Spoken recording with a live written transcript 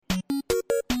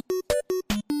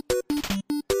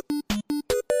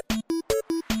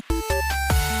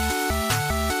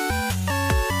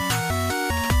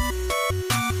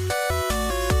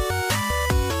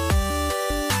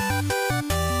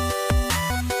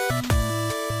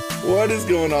What is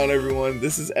going on, everyone?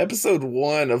 This is episode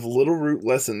 1 of Little Root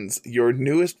Lessons, your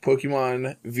newest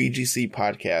Pokemon VGC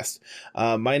podcast.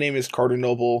 My name is Carter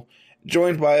Noble.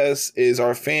 Joined by us is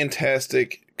our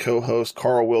fantastic co-host,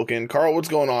 Carl Wilkin. Carl, what's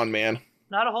going on, man?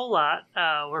 Not a whole lot.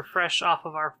 We're fresh off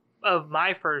of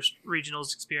my first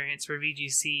regionals experience for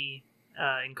VGC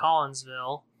in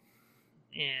Collinsville,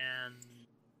 and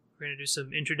we're going to do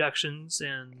some introductions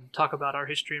and talk about our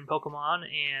history in Pokemon,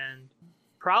 and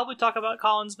probably talk about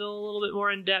Collinsville a little bit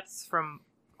more in depth from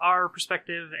our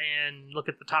perspective, and look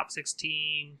at the top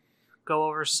 16, go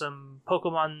over some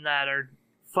Pokemon that are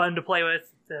fun to play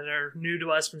with, that are new to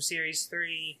us from Series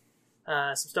 3,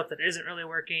 some stuff that isn't really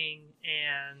working,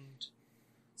 and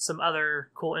some other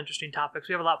cool, interesting topics.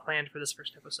 We have a lot planned for this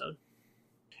first episode.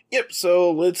 Yep, so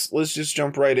let's just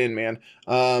jump right in, man.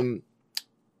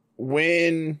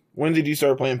 When did you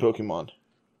start playing Pokemon?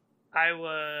 I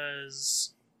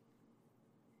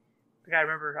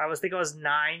think I was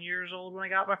 9 years old when I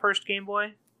got my first Game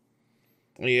Boy.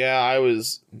 Yeah, I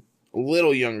was a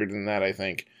little younger than that, I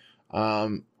think.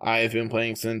 I have been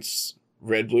playing since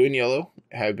Red, Blue, and Yellow.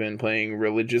 Have been playing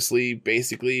religiously,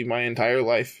 basically, my entire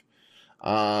life.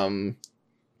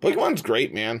 Pokemon's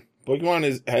great, man.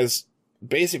 Pokemon has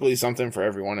basically something for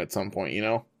everyone at some point, you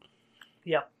know?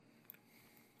 Yep.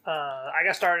 I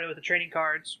got started with the trading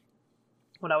cards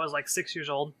when I was like 6 years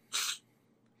old.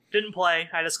 Didn't play.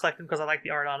 I just collected them because I like the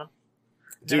art on them.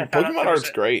 Dude, Pokemon art's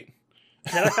great.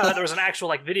 Then I found out there was an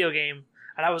actual video game,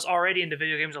 and I was already into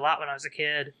video games a lot when I was a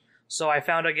kid. So I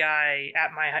found a guy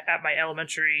at my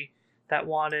elementary that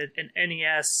wanted an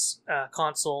NES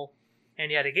console,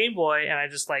 and he had a Game Boy, and I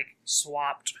just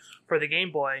swapped for the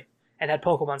Game Boy and had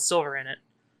Pokemon Silver in it.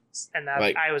 And that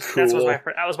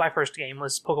was my first game,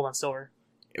 was Pokemon Silver.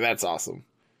 That's awesome.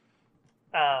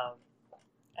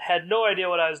 Had no idea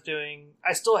what I was doing.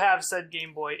 I still have said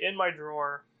Game Boy in my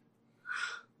drawer.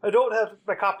 I don't have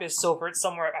my copy of Silver. It's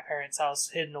somewhere at my parents' house,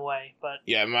 hidden away. But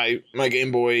yeah, my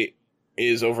Game Boy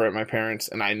is over at my parents',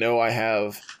 and I know I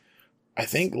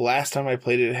think last time I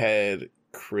played it had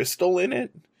Crystal in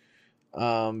it,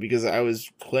 because I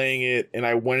was playing it, and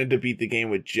I wanted to beat the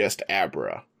game with just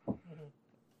Abra.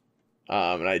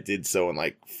 Mm-hmm. And I did so in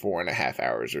 4.5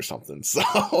 hours or something, so...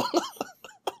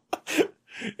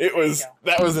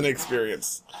 That was an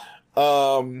experience.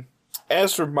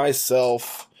 As for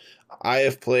myself, I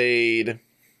have played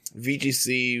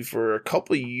VGC for a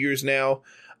couple of years now.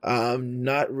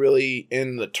 Not really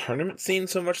in the tournament scene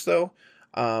so much though.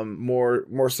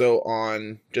 More so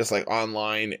on just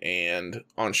online and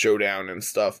on Showdown and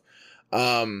stuff.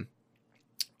 I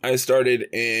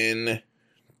started in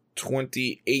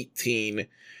 2018.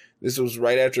 This was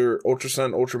right after Ultra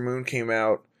Sun, Ultra Moon came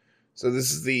out. So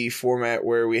this is the format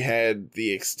where we had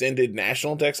the extended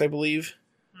national decks, I believe,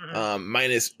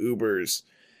 minus Ubers,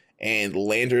 and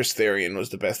Landorus Therian was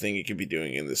the best thing you could be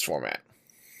doing in this format.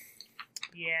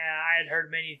 Yeah, I had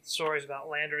heard many stories about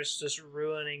Landorus just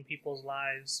ruining people's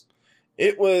lives.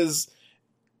 It was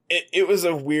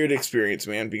a weird experience,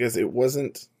 man, because it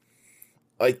wasn't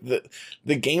the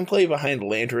gameplay behind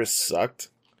Landorus sucked.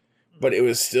 But it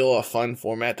was still a fun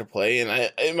format to play,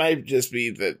 and it might just be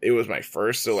that it was my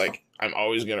first, so I'm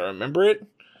always gonna remember it.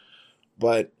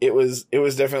 But it was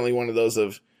definitely one of those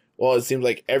of, well, it seemed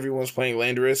like everyone's playing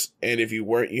Landorus, and if you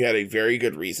weren't, you had a very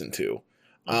good reason to.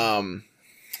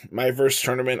 My first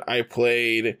tournament, I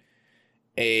played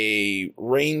a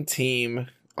rain team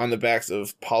on the backs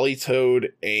of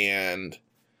Politoed and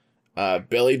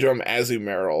Belly Drum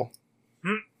Azumarill.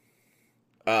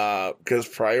 Because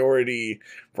priority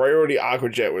Aqua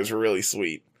Jet was really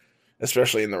sweet,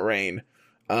 especially in the rain.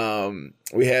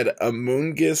 We had a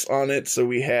Moongus on it, so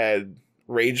we had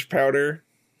Rage Powder.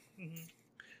 Mm-hmm.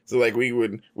 So we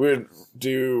would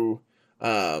do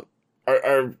our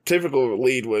typical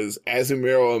lead was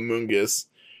Azumarill and Moongus,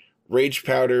 Rage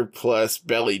Powder plus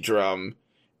Belly Drum,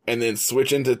 and then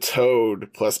switch into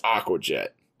Toad plus Aqua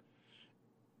Jet.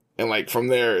 And from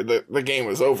there, the game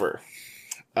was over.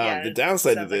 The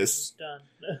downside of this,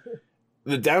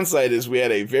 the downside is we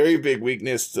had a very big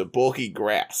weakness to bulky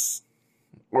grass,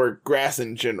 or grass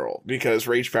in general, because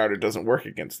Rage Powder doesn't work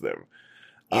against them.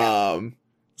 Yeah.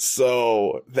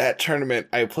 So that tournament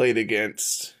I played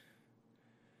against,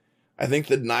 I think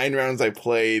the 9 rounds I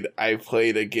played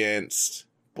against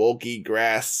bulky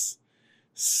grass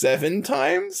 7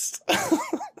 times.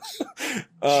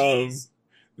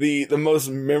 The most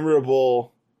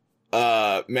memorable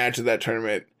match of that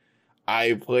tournament,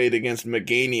 I played against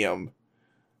Meganium,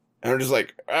 and I'm just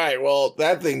alright, well,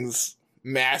 that thing's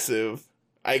massive.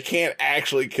 I can't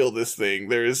actually kill this thing.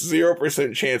 There is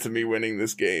 0% chance of me winning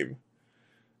this game.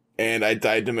 and I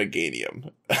died to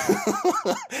Meganium.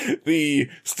 The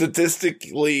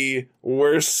statistically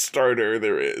worst starter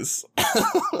there is.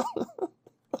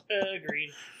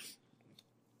 Agreed.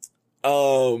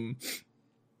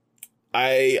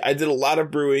 I did a lot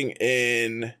of brewing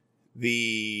in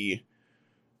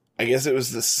I guess it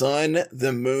was the Sun,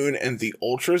 the Moon, and the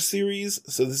Ultra series.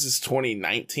 So this is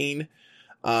 2019.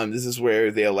 This is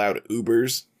where they allowed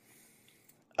Ubers.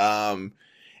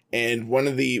 And one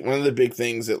of the big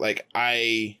things that like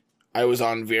I was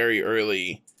on very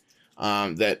early,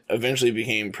 that eventually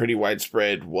became pretty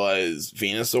widespread was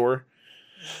Venusaur.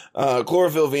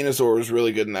 Chlorophyll Venusaur was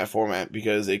really good in that format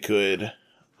because it could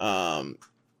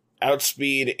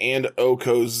outspeed and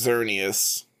OHKO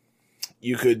Xerneas.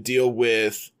 You could deal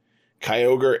with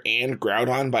Kyogre and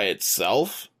Groudon by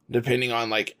itself, depending on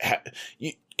like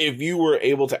if you were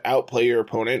able to outplay your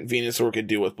opponent, Venusaur could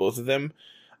deal with both of them.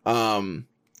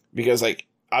 Because like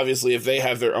obviously if they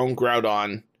have their own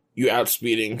Groudon, you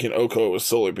outspeeding can OHKO it with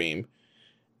Solar Beam.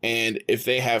 And if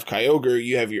they have Kyogre,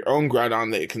 you have your own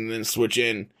Groudon that can then switch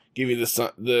in, give you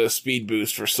the speed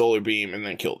boost for Solar Beam, and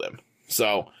then kill them.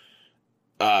 So,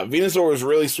 Venusaur was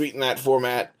really sweet in that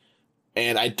format,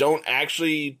 and I don't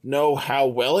actually know how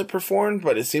well it performed,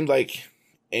 but it seemed like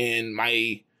in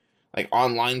my like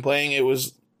online playing, it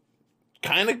was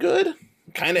kind of good,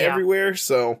 kind of everywhere.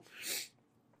 So,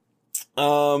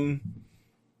 so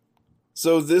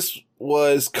this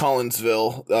was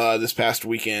Collinsville this past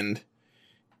weekend.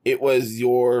 It was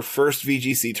your first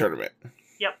VGC tournament.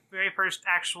 Yep, very first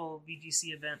actual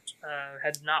VGC event.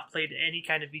 Had not played any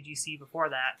kind of VGC before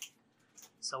that.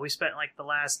 So we spent like the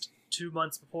last 2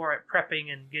 months before it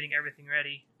prepping and getting everything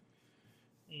ready.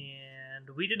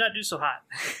 And we did not do so hot.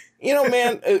 You know,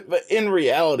 man, but in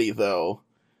reality though,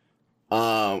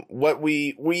 what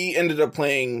we ended up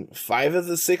playing 5 of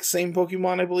the 6 same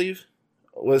Pokemon, I believe,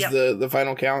 was the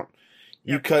final count.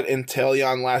 You cut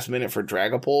Inteleon last minute for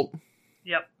Dragapult.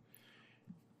 Yep.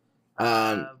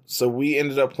 So we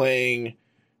ended up playing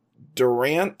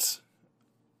Durant.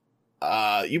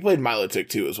 You played Milotic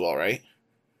too as well, right?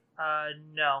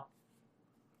 No.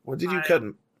 What did you cut?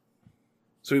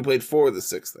 So we played 4 of the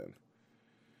 6 then.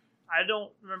 I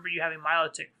don't remember you having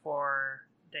Milotic for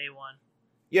day 1.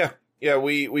 Yeah,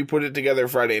 we put it together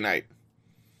Friday night.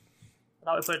 I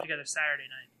thought we put it together Saturday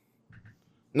night.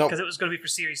 No, because it was going to be for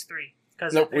Series 3.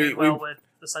 Because it paired well with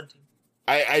the Sun Team.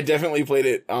 I definitely played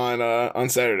it on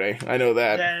Saturday. I know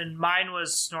that. Then mine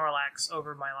was Snorlax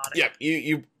over Milotic. Yep.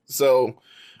 You so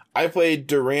I played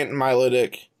Durant and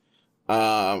Milotic,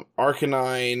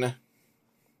 Arcanine,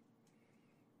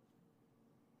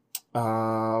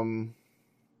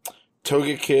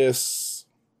 Togekiss,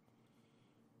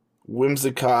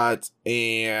 Whimsicott,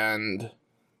 and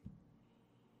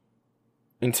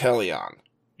Inteleon.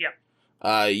 Yep.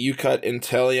 You cut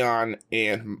Inteleon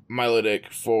and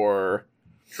Milotic for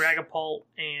Dragapult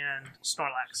and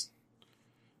Snorlax.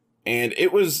 And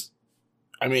it was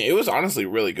honestly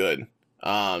really good.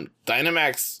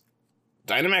 Dynamax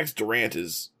Durant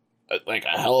is like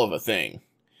a hell of a thing.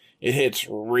 It hits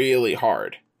really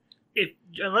hard.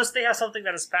 Unless they have something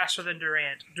that is faster than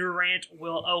Durant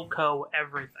will OHKO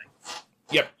everything.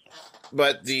 Yep.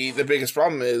 But the biggest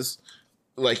problem is,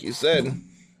 like you said,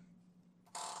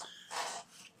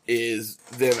 is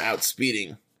them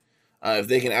outspeeding. If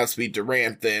they can outspeed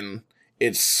Durant, then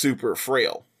it's super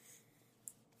frail.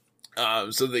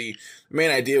 So the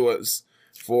main idea was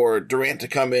for Durant to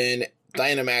come in,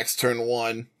 Dynamax turn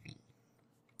 1,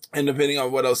 and depending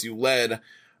on what else you led,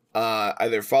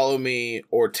 either Follow Me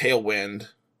or Tailwind,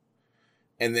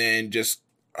 and then just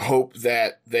hope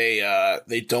that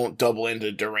they don't double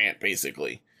into Durant,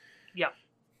 basically. Yep.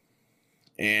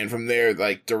 And from there,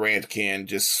 like, Durant can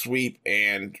just sweep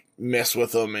and mess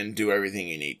with them and do everything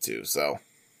you need to. So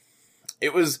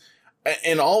it was,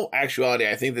 in all actuality,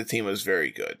 I think the team was very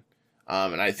good.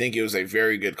 And I think it was a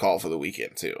very good call for the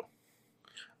weekend too.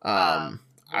 I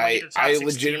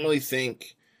legitimately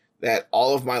think that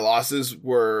all of my losses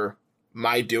were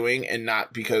my doing and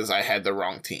not because I had the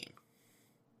wrong team.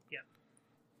 Yeah.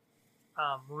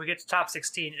 When we get to top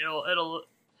 16, it'll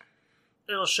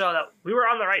show that we were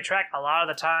on the right track a lot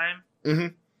of the time.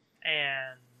 Mm-hmm.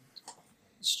 And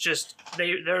it's just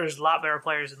there's a lot better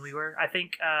players than we were. I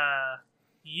think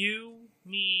you,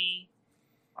 me,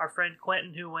 our friend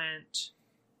Quentin who went,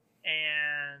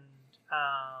 and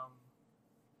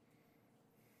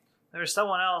there was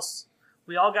someone else.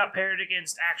 We all got paired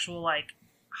against actual like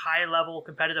high level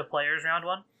competitive players round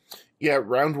 1. Yeah,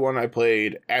 round 1 I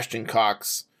played Ashton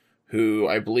Cox, who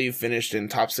I believe finished in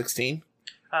top 16.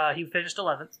 He finished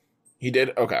 11th. He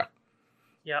did? Okay.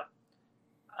 Yep.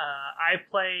 I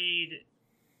played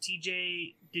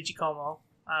TJ Digicamo,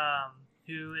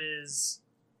 who is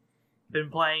been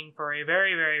playing for a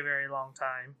very, very, very long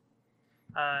time.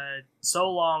 So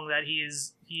long that he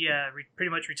pretty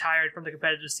much retired from the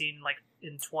competitive scene like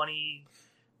in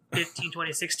 2015,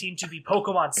 2016 to be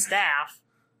Pokemon staff.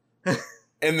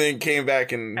 And then came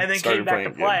back and started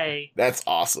playing to play. That's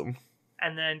awesome.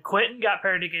 And then Quentin got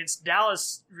paired against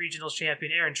Dallas Regional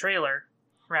Champion Aaron Trailer,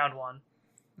 round 1,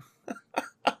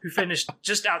 who finished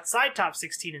just outside top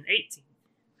 16 and 18.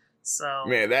 So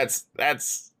man, that's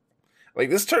like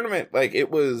this tournament. Like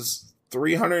it was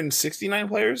 369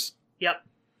 players. Yep.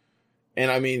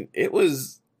 And I mean, it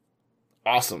was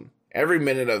awesome. Every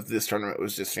minute of this tournament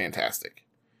was just fantastic.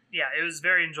 Yeah, it was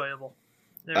very enjoyable.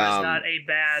 There was not a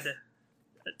bad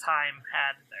time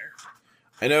had there.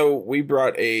 I know we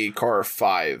brought a car of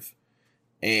 5,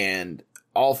 and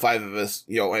all 5 of us,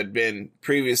 had been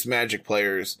previous Magic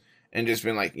players and just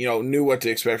been like, knew what to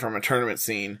expect from a tournament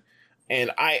scene. And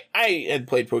I had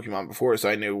played Pokemon before, so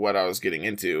I knew what I was getting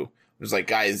into. It was like,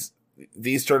 guys,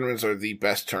 these tournaments are the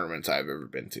best tournaments I've ever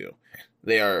been to.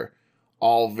 They are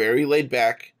all very laid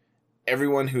back.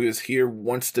 Everyone who is here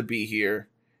wants to be here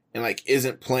and like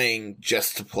isn't playing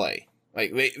just to play.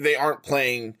 Like they aren't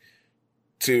playing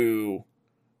to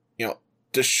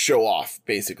to show off,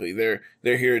 basically. They're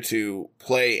here to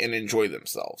play and enjoy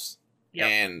themselves. Yep.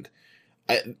 And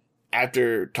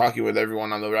after talking with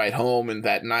everyone on the ride home and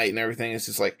that night and everything, it's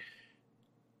just like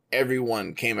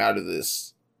everyone came out of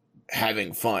this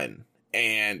having fun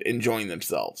and enjoying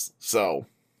themselves. So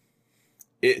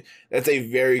that's a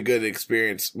very good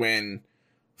experience when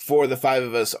 4 of the 5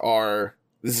 of us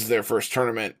this is their first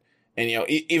tournament. And,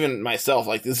 even myself,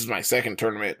 like, this is my second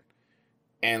tournament.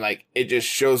 And, like, it just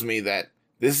shows me that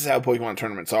this is how Pokemon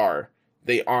tournaments are.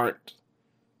 They aren't,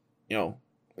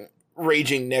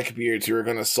 raging neckbeards who are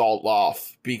going to salt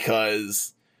off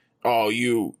because,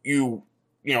 you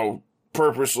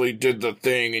purposely did the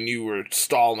thing and you were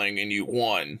stalling and you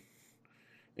won.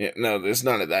 Yeah, no, there's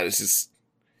none of that. It's just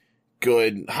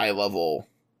good, high-level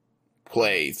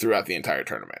play throughout the entire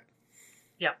tournament.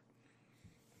 Yep.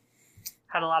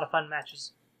 Had a lot of fun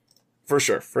matches. For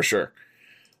sure.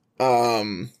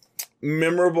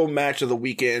 Memorable match of the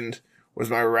weekend was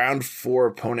my round 4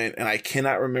 opponent, and I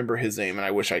cannot remember his name, and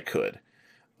I wish I could.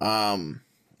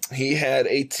 He had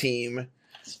a team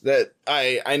that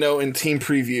I know in team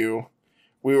preview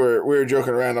we were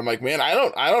joking around. I'm like, man, I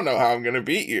don't know how I'm gonna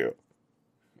beat you.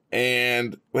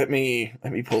 And let me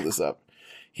pull this up.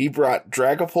 He brought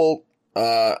Dragapult,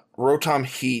 Rotom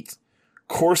Heat,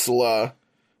 Corsola,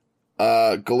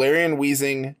 Galarian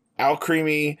Weezing,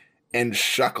 Alcremie, and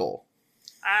Shuckle.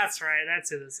 That's right. That's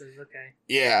who this is. Okay.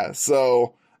 Yeah.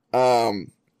 So,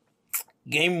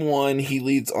 game 1, he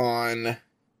leads on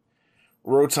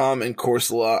Rotom and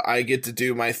Corsola. I get to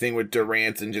do my thing with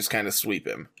Durant and just kind of sweep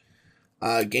him.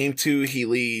 Game 2, he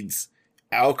leads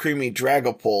Alcremie,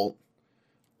 Dragapult.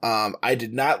 I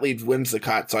did not lead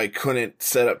Whimsicott, so I couldn't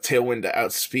set up Tailwind to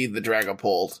outspeed the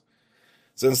Dragapult.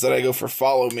 So instead I go for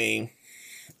Follow Me.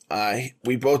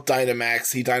 We both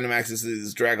Dynamax. He Dynamaxes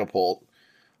his Dragapult.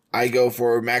 I go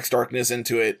for Max Darkness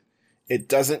into it. It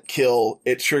doesn't kill.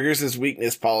 It triggers his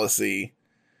weakness policy.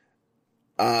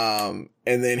 And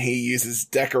then he uses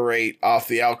Decorate off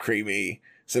the Alcremie.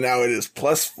 So now it is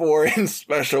 +4 in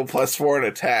special, +4 in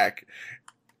attack.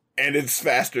 And it's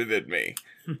faster than me.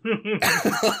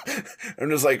 I'm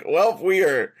just like, well, we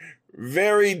are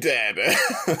very dead.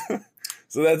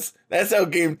 So that's how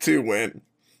game 2 went.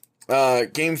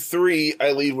 Game 3,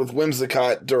 I lead with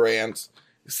Whimsicott, Durant,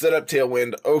 set up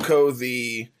Tailwind, Oko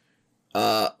the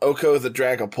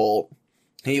Dragapult.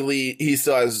 He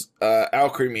still has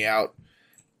Alcremie out,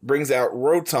 brings out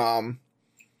Rotom.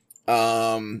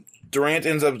 Durant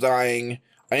ends up dying.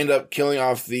 I end up killing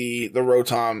off the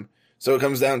Rotom. So it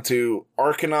comes down to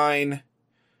Arcanine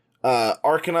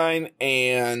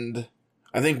and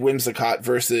I think Whimsicott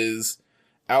versus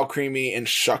Alcremie and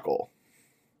Shuckle.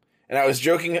 And I was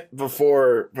joking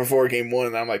before game 1,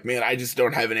 and I'm like, man, I just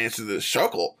don't have an answer to this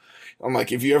Shuckle. I'm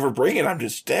like, if you ever bring it, I'm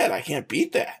just dead. I can't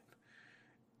beat that.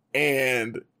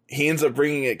 And he ends up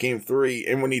bringing it game 3,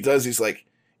 and when he does, he's like,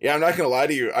 yeah, I'm not going to lie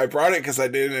to you. I brought it because I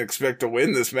didn't expect to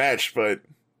win this match, but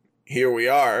here we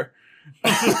are.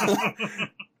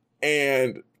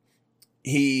 And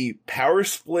he power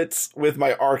splits with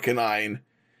my Arcanine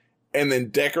and then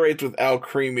decorates with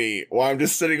Alcremie while I'm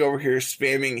just sitting over here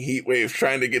spamming Heat Wave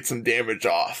trying to get some damage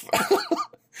off.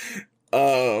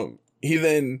 He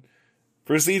then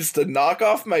proceeds to knock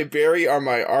off my Berry or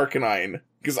my Arcanine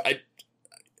because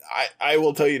I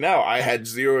will tell you now, I had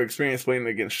 0 experience playing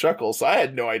against Shuckle, so I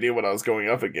had no idea what I was going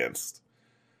up against.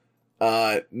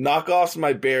 Knockoffs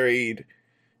my Buried,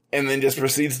 and then just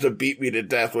proceeds to beat me to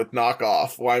death with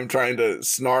knockoff while I'm trying to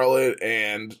snarl it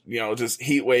and, just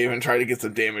heat wave and try to get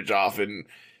some damage off. And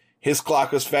his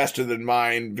clock was faster than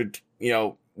mine, but,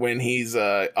 when he's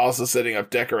also setting up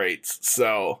decorates.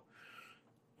 So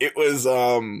it was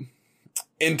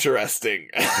interesting.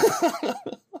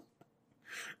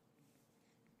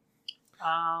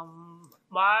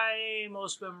 My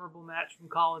most memorable match from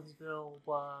Collinsville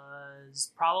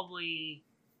was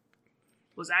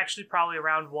actually probably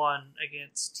round 1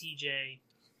 against TJ,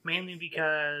 mainly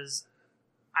because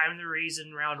I'm the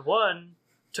reason round 1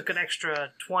 took an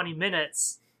extra 20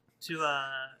 minutes to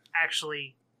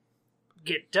actually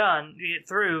get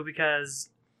through, because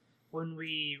when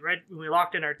we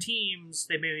locked in our teams,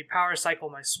 they made me power cycle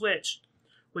my switch,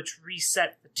 which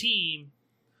reset the team.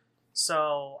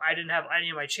 So I didn't have any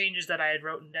of my changes that I had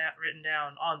written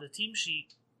down on the team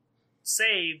sheet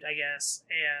saved, I guess.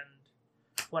 And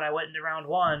when I went into round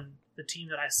 1, the team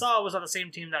that I saw was on the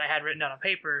same team that I had written down on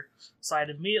paper. So I had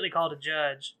immediately called a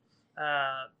judge.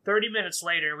 30 minutes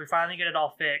later, we finally get it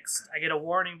all fixed. I get a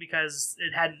warning because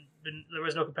there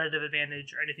was no competitive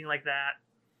advantage or anything like that.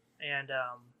 And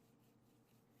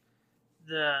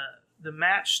the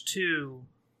match 2,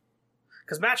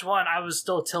 because match 1 I was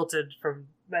still tilted from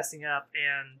messing up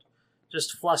and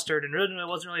just flustered and really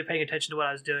wasn't really paying attention to what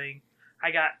I was doing.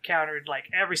 I got countered like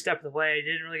every step of the way.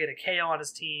 Didn't really get a KO on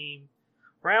his team.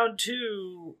 Round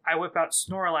 2, I whip out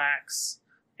Snorlax,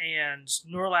 and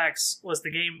Snorlax was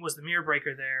the mirror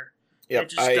breaker there. Yep, it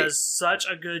just does such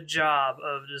a good job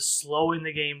of just slowing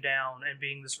the game down and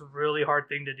being this really hard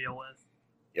thing to deal with.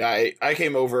 Yeah, I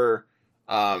came over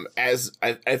as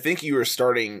I think you were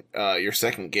starting your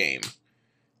second game,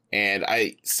 and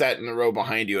I sat in the row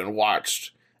behind you and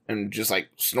watched, and just like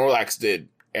Snorlax did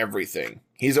everything.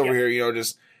 He's over here,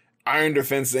 just iron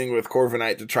defensing with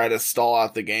Corviknight to try to stall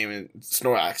out the game, and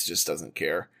Snorlax just doesn't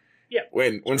care. Yeah.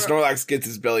 When Snorlax gets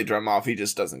his belly drum off, he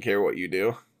just doesn't care what you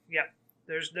do. Yeah.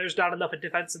 There's not enough of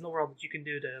defense in the world that you can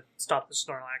do to stop the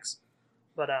Snorlax.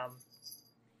 But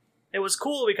it was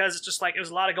cool because it's just like it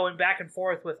was a lot of going back and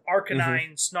forth with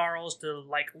Arcanine Snarls to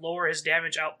like lower his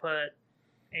damage output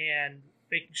and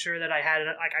making sure that I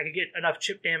could get enough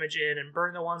chip damage in and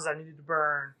burn the ones I needed to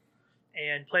burn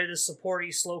and play this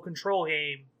supporty slow control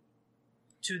game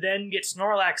to then get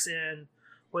Snorlax in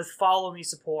with Follow Me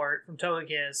support from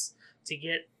Togekiss to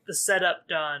get the setup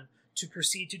done to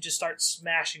proceed to just start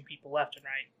smashing people left and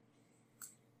right.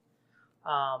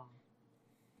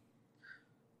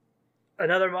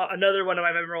 Another one of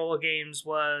my memorable games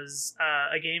was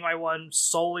a game I won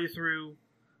solely through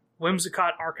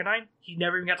Whimsicott Arcanine. He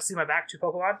never even got to see my back two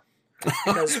Pokemon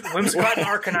because Whimsicott and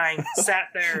Arcanine sat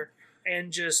there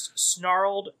and just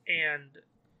snarled and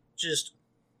just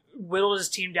whittled his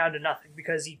team down to nothing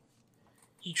because he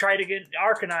tried to get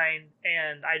Arcanine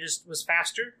and I just was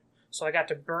faster, so I got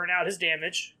to burn out his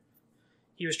damage.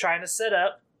 He was trying to set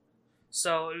up,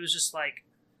 so it was just like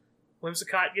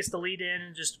Whimsicott gets the lead in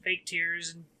and just fake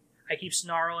tears, and I keep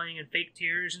snarling and fake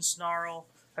tears and snarl.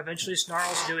 Eventually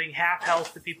Snarl's doing half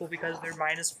health to people because they're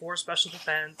 -4 special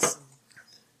defense.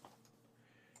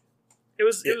 It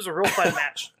was a real fun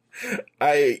match.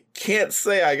 I can't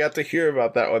say I got to hear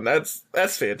about that one. That's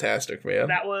fantastic, man.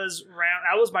 That was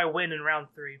my win in round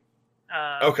 3.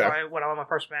 Okay. When I won my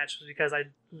first match was because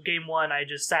game 1 I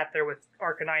just sat there with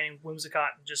Arcanine and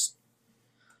Whimsicott and just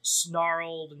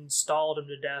snarled and stalled him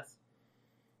to death.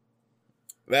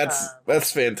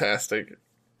 That's fantastic.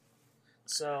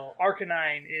 So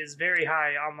Arcanine is very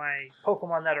high on my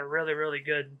Pokemon that are really, really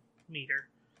good meter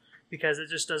because it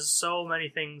just does so many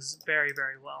things very,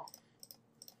 very well.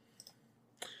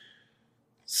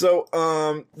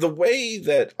 So, the way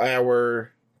that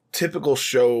our typical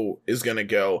show is going to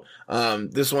go,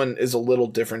 this one is a little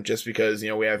different just because,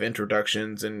 we have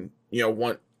introductions and,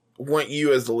 want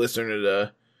you as the listener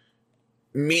to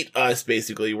meet us,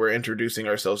 basically. We're introducing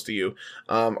ourselves to you.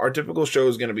 Our typical show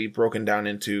is going to be broken down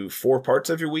into 4 parts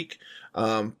every week.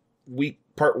 Part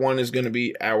 1 is going to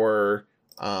be our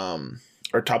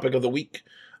topic of the week.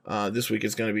 This week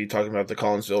is going to be talking about the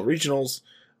Collinsville Regionals.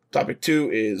 Topic 2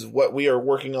 is what we are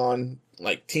working on,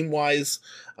 like team-wise.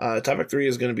 Topic 3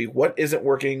 is going to be what isn't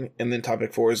working, and then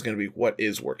topic 4 is going to be what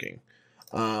is working.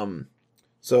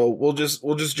 So we'll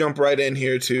just jump right in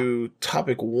here to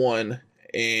topic 1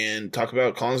 and talk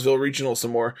about Collinsville Regional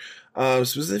some more.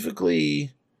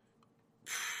 Specifically,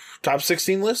 top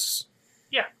 16 lists.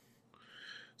 Yeah.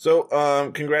 So,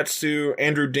 congrats to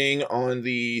Andrew Ding on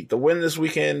the win this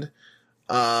weekend.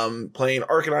 Playing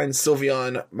Arcanine,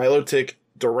 Sylveon, Milotic,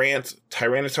 Durant,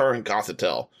 Tyranitar, and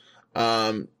Gothitelle.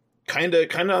 Kind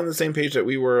of on the same page that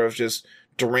we were of just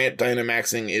Durant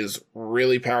Dynamaxing is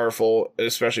really powerful,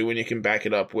 especially when you can back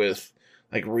it up with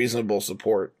like reasonable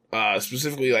support.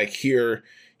 Specifically, like here,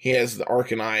 he has the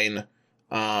Arcanine,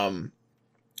 Arcanine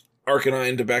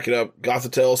to back it up.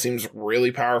 Gothitelle seems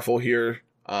really powerful here.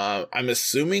 I'm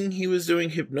assuming he was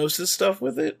doing hypnosis stuff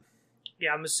with it.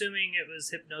 Yeah, I'm assuming it was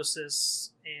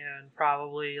hypnosis and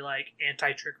probably like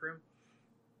anti-trick room.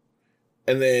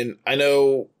 And then I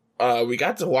know we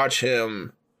got to watch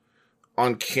him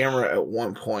on camera at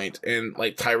one point, and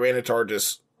like Tyranitar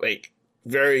just like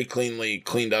very cleanly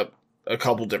cleaned up a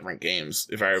couple different games,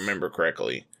 if I remember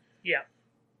correctly. Yeah.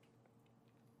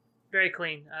 Very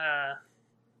clean.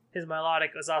 His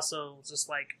Milotic was also just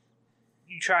like,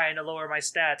 you trying to lower my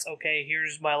stats, okay,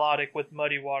 here's Milotic with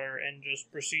Muddy Water, and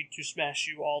just proceed to smash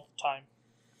you all the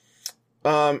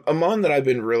time. A mon that I've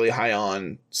been really high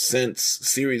on since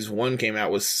Series 1 came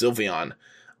out was Sylveon.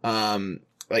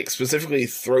 Like, specifically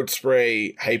Throat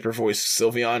Spray Hyper Voice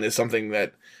Sylveon is something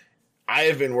that I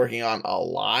have been working on a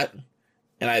lot,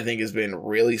 and I think has been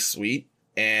really sweet,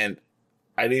 and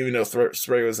I didn't even know Throat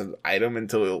Spray was an item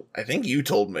until I think you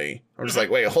told me. I'm just like,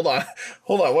 wait, hold on,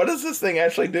 what does this thing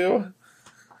actually do?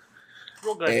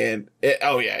 Real good. And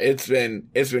it's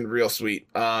been real sweet.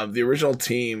 The original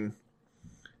team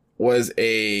was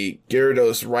a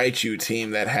Gyarados Raichu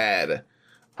team that had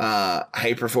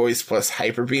Hyper Voice plus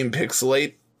Hyper Beam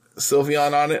Pixelate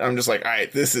Sylveon on it. I'm just like, all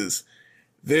right, this is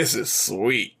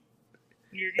sweet.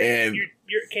 You're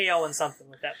KOing something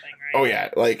with that thing, right? Oh yeah,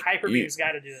 like Hyper Beam's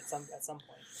got to do it at some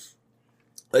point.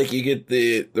 Like you get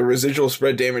the residual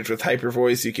spread damage with Hyper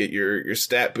Voice, you get your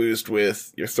stat boost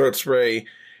with your Throat Spray,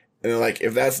 and then like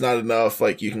if that's not enough,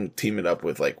 like you can team it up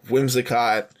with like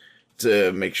Whimsicott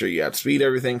to make sure you outspeed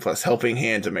everything, plus Helping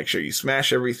Hand to make sure you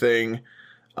smash everything.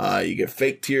 You get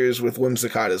Fake Tears with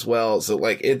Whimsicott as well. So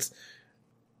like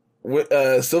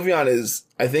Sylveon is,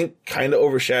 I think, kind of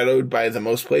overshadowed by the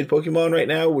most played Pokemon right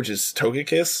now, which is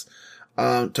Togekiss.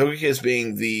 Togekiss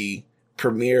being the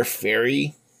premier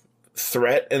fairy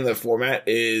threat in the format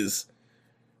is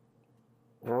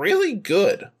really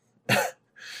good.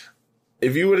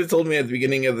 If you would have told me at the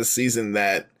beginning of the season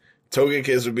that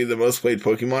Togekiss would be the most played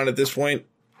Pokemon at this point,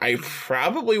 I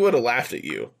probably would have laughed at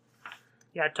you.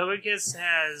 Yeah, Togekiss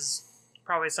has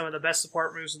probably some of the best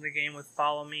support moves in the game with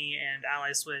Follow Me and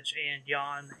Ally Switch and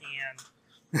Yawn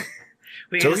and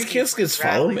Togekiss gets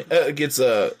Follow Me, gets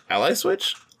a Ally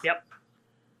Switch? Yep.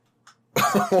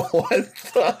 What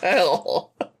the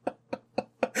hell?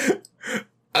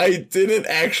 I didn't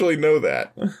actually know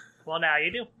that. Well, now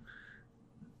you do.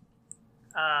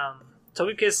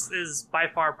 Togekiss is by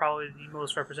far probably the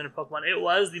most represented Pokemon. It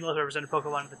was the most represented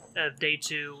Pokemon of Day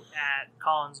 2 at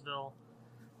Collinsville.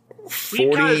 We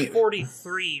counted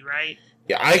 43, right?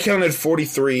 Yeah, I counted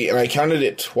 43, and I counted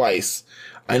it twice.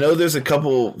 I know there's a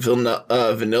couple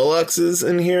Vanilluxes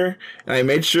in here, and I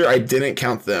made sure I didn't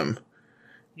count them.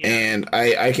 Yeah. And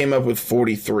I came up with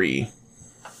 43.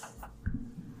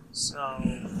 So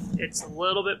it's probably a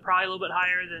little bit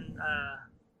higher than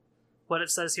what it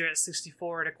says here at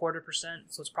 64.25%.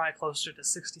 So it's probably closer to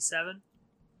 67.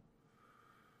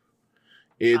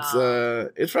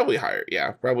 It's probably higher.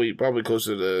 Yeah, probably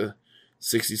closer to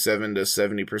 67 to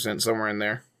 70%, somewhere in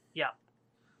there. Yeah,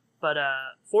 but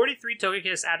 43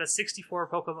 Togekiss out of 64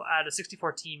 Pokemon out of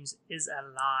 64 teams is a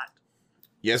lot.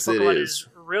 Yes, Pokemon it is. Is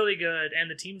really good,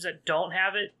 and the teams that don't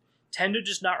have it tend to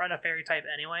just not run a Fairy type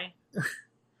anyway.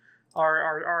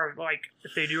 Or like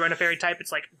if they do run a Fairy type,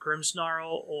 it's like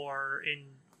Grimmsnarl, or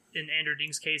in Andrew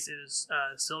Ding's case is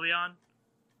Sylveon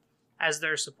as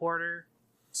their supporter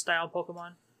style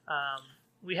Pokemon.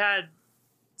 We had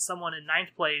someone in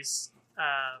 9th place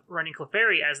running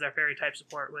Clefairy as their Fairy type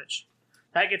support, which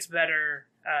that gets better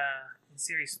in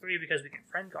Series 3 because we get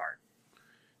Friend Guard.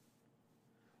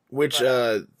 Which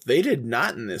they did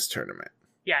not in this tournament.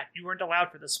 Yeah, you weren't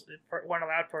allowed for this. Weren't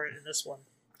allowed for it in this one.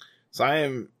 So I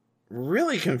am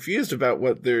really confused about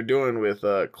what they're doing with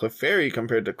Clefairy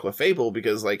compared to Clefable,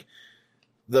 because like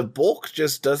the bulk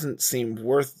just doesn't seem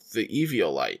worth the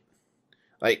Eviolite.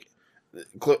 Like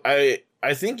I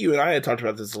think you and I had talked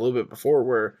about this a little bit before,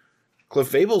 where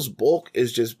Clefable's bulk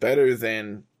is just better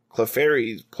than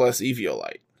Clefairy plus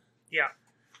Eviolite. Yeah.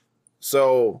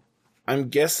 So I'm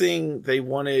guessing they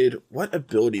wanted, what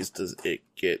abilities does it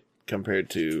get compared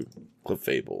to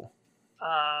Clefable?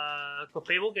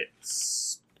 Clefable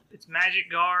gets its Magic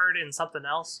Guard and something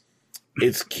else.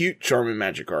 It's Cute, Charm, and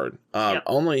Magic Guard. Yep.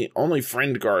 Only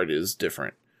Friend Guard is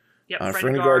different. Yeah,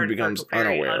 Friend Guard becomes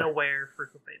unaware. Unaware for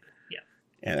Clefable. Yeah.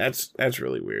 Yeah, that's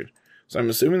really weird. So I'm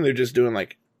assuming they're just doing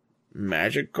like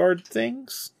Magic Guard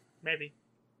things. Maybe.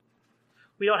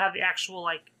 We don't have the actual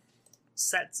like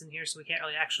sets in here, so we can't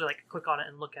really actually like click on it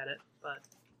and look at it. But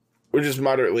which is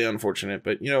moderately unfortunate,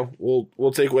 but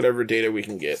we'll take whatever data we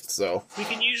can get. So we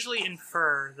can usually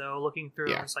infer, though, looking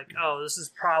through, it's like, oh, this is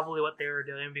probably what they were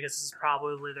doing because this is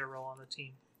probably their role on the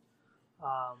team.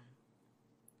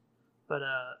 But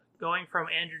going from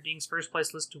Andrew Ding's first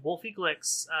place list to Wolfie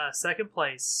Glick's second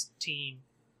place team,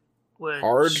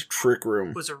 hard trick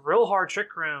room was a real hard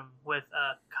trick room with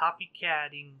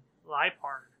copycatting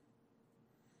Lipard,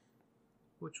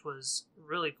 which was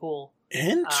really cool.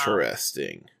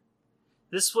 Interesting.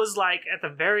 This was like at the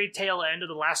very tail end of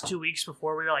the last 2 weeks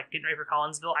before we were like getting ready for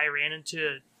Collinsville. I ran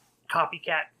into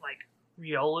copycat like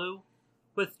Riolu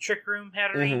with Trick Room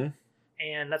Hatterene,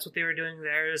 and that's what they were doing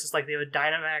there. It's just like they would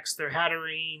Dynamax their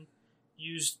Hatterene,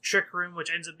 use Trick Room, which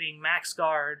ends up being Max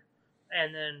Guard,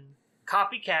 and then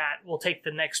Copycat will take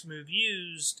the next move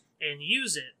used and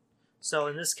use it. So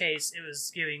in this case, it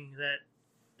was giving that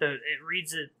it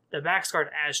reads the Max Guard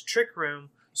as Trick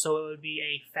Room, so it would be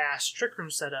a fast Trick Room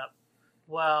setup.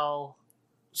 Well,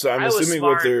 so I'm assuming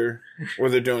what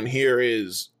they're doing here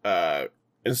is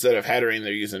instead of Hatterene,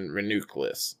 they're using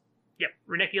Ranunculus. Yep,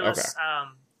 Ranunculus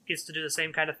gets to do the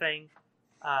same kind of thing.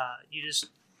 You just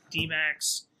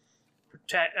D-Max,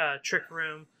 protect, Trick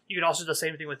Room. You could also do the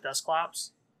same thing with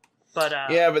Dusclops. But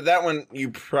but that one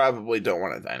you probably don't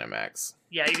want to Dynamax.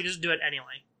 Yeah, you can just do it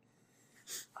anyway.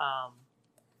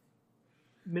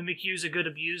 Mimikyu's a good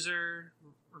abuser.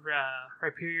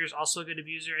 Rhyperior's also a good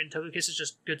abuser, and Togekiss is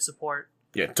just good support.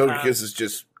 Yeah, Togekiss is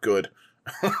just good.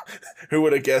 Who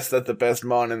would have guessed that the best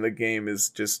Mon in the game is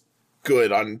just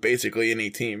good on basically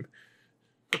any team?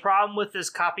 The problem with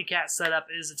this copycat setup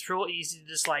is it's real easy to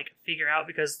just like figure out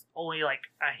because only like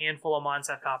a handful of Mons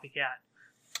have copycat.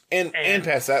 And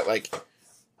past that, like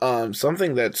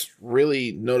something that's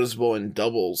really noticeable in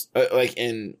doubles, like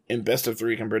in best of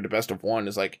 3 compared to best of 1,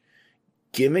 is like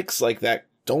gimmicks like that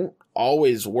don't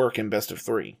always work in best of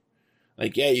 3.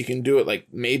 Like, yeah, you can do it like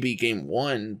maybe game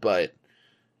 1, but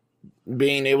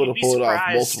being able to pull it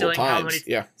off multiple times,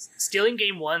 stealing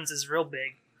game 1s is real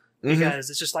big because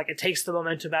it's just like it takes the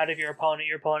momentum out of your opponent.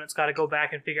 Your opponent's got to go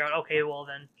back and figure out, okay, well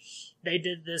then they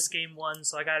did this game 1,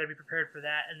 so I got to be prepared for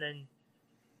that. And then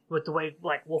with the way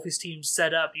like Wolfie's team's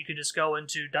set up, you could just go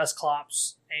into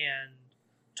Dusclops and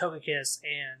Togekiss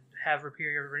and have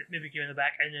Rhyperior Mimikyu in the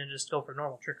back, and then just go for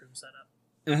normal Trick Room setup.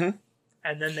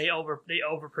 And then they over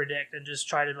predict and just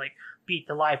try to like beat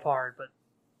the Lipard,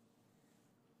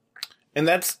 and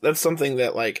that's something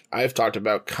that like I've talked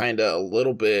about kind of a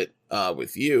little bit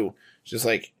with you. It's just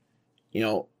like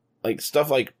like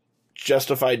stuff like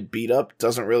justified beat up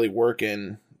doesn't really work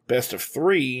in best of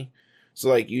 3, so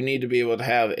like you need to be able to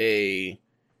have a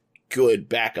good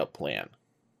backup plan.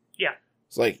 Yeah,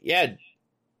 it's like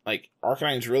like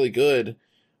Arcanine's really good,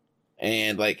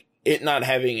 and like it not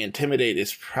having Intimidate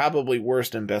is probably worse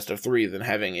in best of 3 than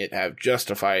having it have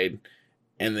Justified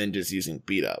and then just using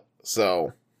Beat Up.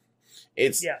 So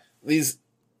it's these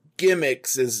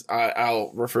gimmicks, as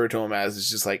I'll refer to them as, it's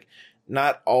just like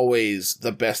not always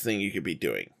the best thing you could be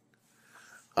doing.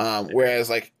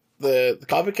 Whereas like the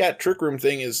copycat Trick Room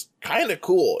thing is kind of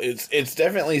cool. It's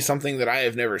definitely something that I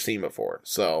have never seen before.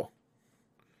 So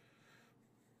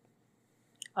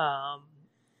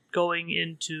going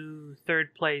into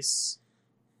third place,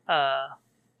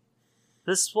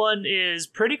 this one is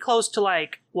pretty close to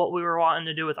like what we were wanting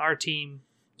to do with our team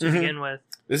to begin with.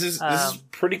 This is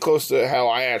pretty close to how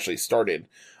I actually started,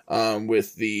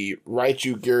 with the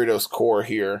Raichu Gyarados core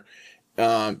here,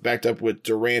 backed up with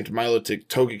Durant, Milotic,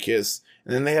 Togekiss,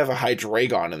 and then they have a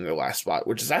Hydreigon in their last spot,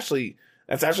 which is actually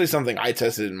something I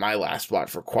tested in my last spot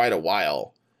for quite a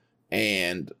while,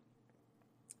 and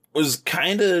was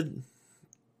kind of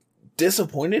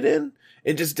disappointed in.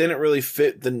 It just didn't really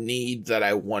fit the need that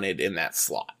I wanted in that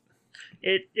slot.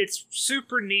 It's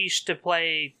super niche to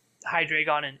play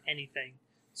Hydreigon in anything.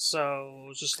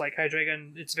 So just like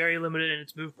Hydreigon, it's very limited in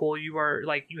its move pool. You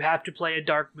have to play a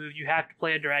dark move, you have to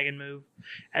play a dragon move,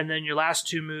 and then your last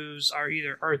 2 moves are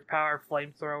either Earth Power,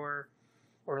 Flamethrower,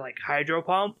 or like Hydro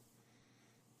Pump.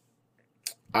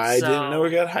 I didn't know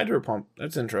it got Hydro Pump.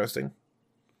 That's interesting.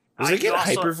 Does it get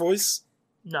Hyper Voice?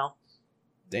 No.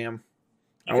 Damn.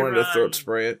 I wanted to throat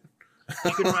spray it.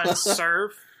 You can run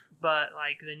Surf, but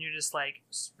like then you're just like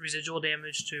residual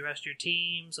damage to the rest of your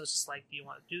team. So it's just like, do you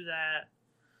want to do that?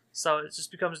 So it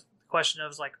just becomes the question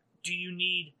of like, do you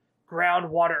need ground,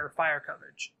 water, or fire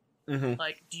coverage?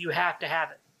 Like, do you have to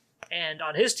have it? And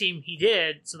on his team, he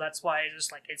did, so that's why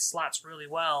it slots really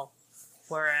well.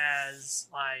 Whereas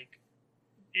like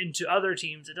into other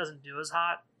teams, it doesn't do as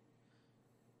hot.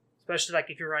 Especially like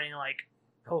if you're running like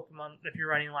Pokemon, if you're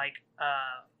running like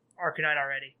Arcanine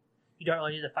already, you don't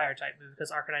really need the fire type move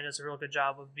because Arcanine does a real good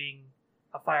job of being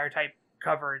a fire type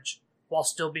coverage while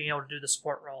still being able to do the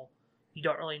support role. You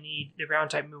don't really need the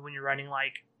ground type move when you're running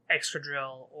like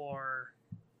Excadrill or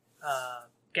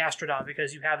Gastrodon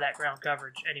because you have that ground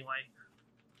coverage anyway.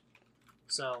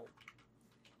 So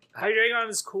Hydreigon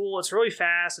is cool. It's really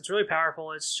fast. It's really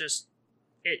powerful. It's just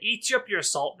it eats you up your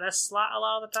Assault Vest slot a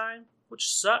lot of the time,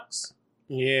 which sucks.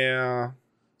 Yeah.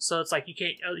 So it's like you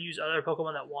can't use other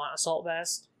Pokemon that want Assault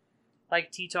Vest,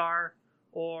 like T-Tar,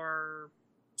 or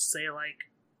say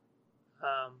like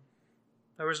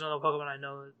there was another Pokemon I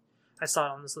know that I saw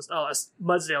it on this list. Oh,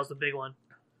 Mudsdale's the big one.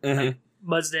 Mm-hmm. Like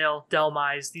Mudsdale,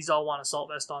 Delmise, these all want Assault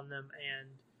Vest on them, and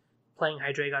playing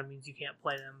Hydreigon means you can't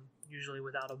play them usually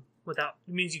without them. It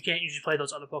means you can't usually play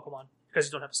those other Pokemon because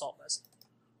you don't have Assault Vest.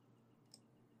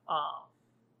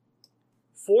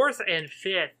 Fourth and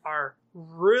fifth are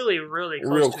really, really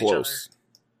close to each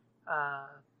other.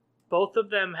 Both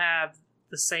of them have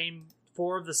the same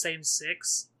 4 of the same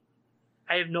 6.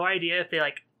 I have no idea if they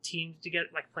like teamed together,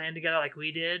 like planned together, like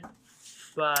we did.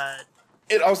 But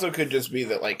it also could just be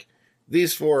that like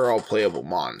these 4 are all playable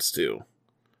Mons too.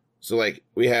 So like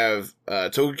we have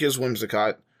Togekiss,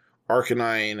 Whimsicott,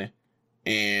 Arcanine,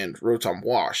 and Rotom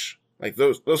Wash. Like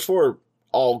those 4 are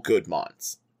all good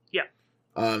Mons. Yeah.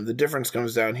 The difference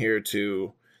comes down here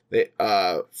to the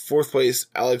 4th place.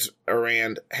 Alex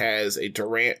Arand has a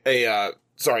Duraludon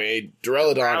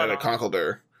and a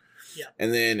Conkeldurr. Yeah.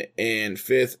 And then in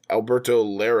 5th, Alberto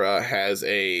Lara has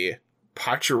a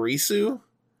Pachirisu.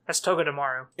 That's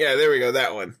Togedemaru. Yeah, there we go.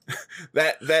 That one.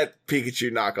 that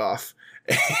Pikachu knockoff.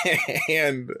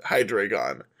 And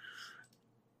Hydreigon.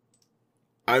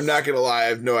 I'm not going to lie. I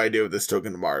have no idea what this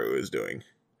Togedemaru is doing.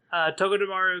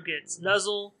 Togedemaru gets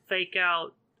Nuzzle, Fake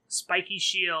Out, Spiky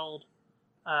Shield,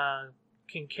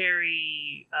 can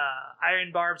carry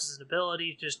Iron Barbs as an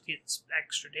ability, just gets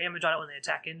extra damage on it when they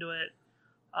attack into it.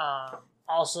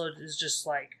 Also is just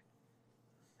like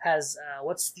has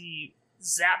what's the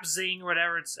Zap Zing or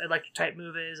whatever its electric type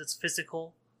move is. It's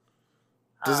physical.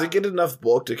 Does it get enough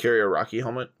bulk to carry a Rocky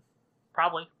helmet?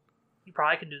 Probably. You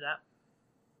probably can do that.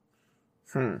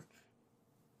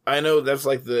 I know that's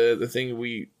like the thing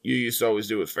you used to always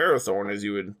do with Ferrothorn is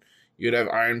you'd have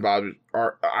Iron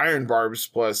Barbs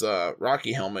plus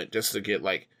Rocky helmet just to get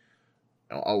like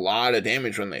a lot of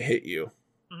damage when they hit you.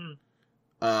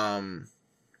 Mm-hmm.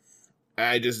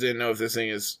 I just didn't know if this thing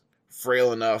is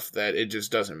frail enough that it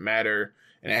just doesn't matter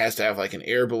and it has to have like an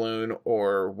air balloon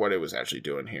or what it was actually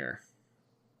doing here.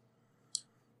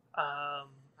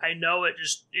 I know it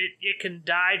can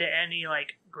die to any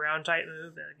like ground type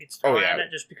move that gets thrown at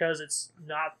it just because it's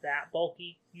not that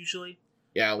bulky usually.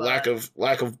 Yeah, lack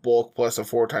of bulk plus a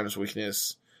 4 times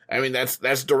weakness. I mean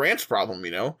that's Durant's problem,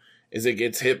 is it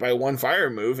gets hit by one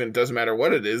fire move and it doesn't matter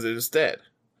what it is dead.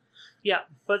 Yeah,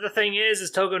 but the thing is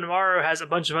Togedemaru has a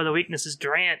bunch of other weaknesses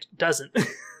Durant doesn't.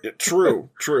 Yeah,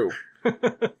 true.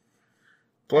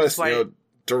 Plus,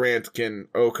 Durant can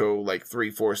Oko like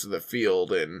 3/4 of the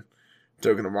field and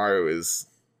Togedemaru is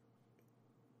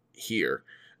here.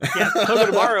 Yeah,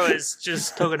 Togedemaru is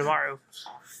just Togedemaru.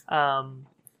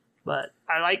 But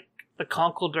I like the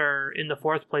Conkeldurr in the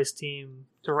 4th place team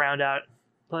to round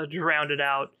it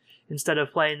out instead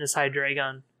of playing this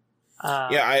Hydreigon.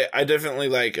 I definitely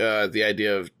like the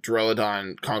idea of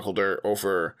Duraludon, Conkeldurr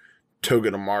over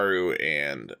Togedemaru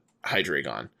and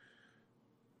Hydreigon.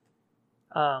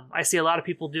 I see a lot of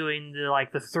people doing the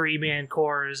 3-man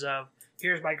cores of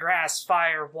here's my grass,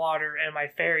 fire, water, and my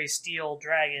fairy, steel,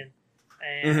 dragon.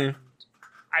 And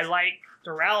I like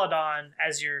Duraludon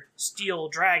as your steel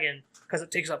dragon because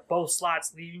it takes up both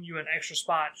slots, leaving you an extra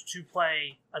spot to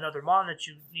play another mon that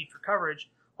you need for coverage,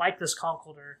 like this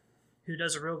Conkeldurr, who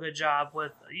does a real good job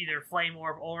with either Flame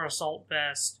Orb or Assault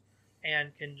Vest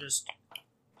and can just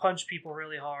punch people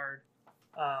really hard.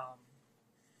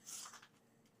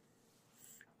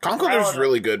 Conkeldurr's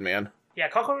really good, man. Yeah,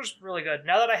 Conkeldurr's really good.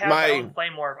 Now that I have my own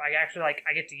Flame Orb, I actually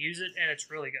I get to use it, and it's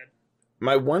really good.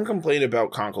 My one complaint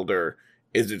about Conkeldurr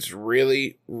is it's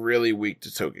really, really weak to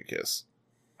Togekiss.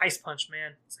 Ice Punch,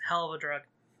 man. It's a hell of a drug.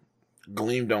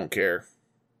 Gleam don't care.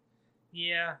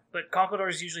 Yeah, but Conkeldurr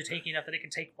is usually taking enough that it can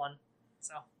take one.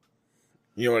 So.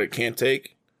 You know what it can't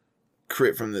take?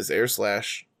 Crit from this Air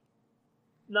Slash.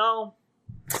 No.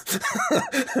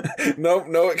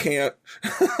 No, it can't.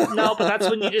 No, but that's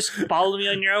when you just follow me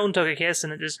on your own Togekiss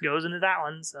and it just goes into that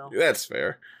one. So that's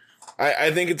fair.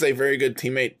 I think it's a very good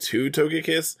teammate to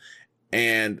Togekiss,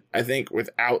 and I think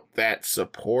without that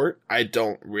support, I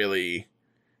don't really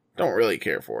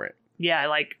care for it. Yeah,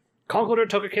 Conkeldurr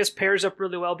Togekiss pairs up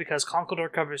really well because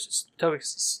Conkeldurr covers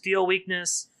Togekiss' steel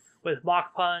weakness with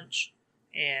Mach Punch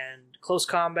and Close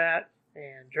Combat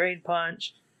and Drain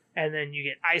Punch, and then you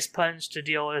get Ice Punch to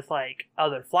deal with like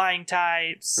other flying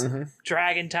types,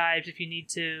 dragon types if you need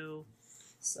to.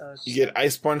 So you get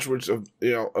Ice Punch, which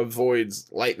avoids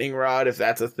Lightning Rod if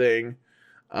that's a thing.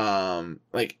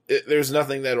 There's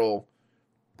nothing that'll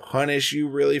punish you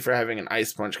really for having an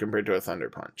Ice Punch compared to a Thunder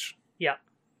Punch. Yeah.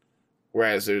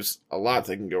 Whereas there's a lot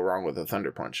that can go wrong with a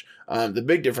Thunder Punch. The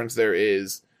big difference there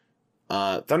is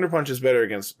Thunder Punch is better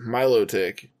against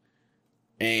Milotic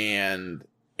and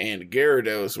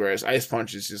Gyarados, whereas Ice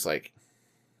Punch is just like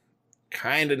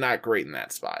kind of not great in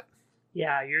that spot.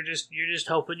 Yeah, you're just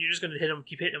hoping you're just going to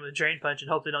keep hitting them with Drain Punch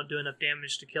and hope they don't do enough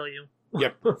damage to kill you.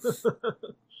 Yep.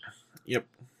 Yep.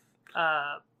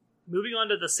 Moving on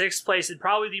to the 6th place and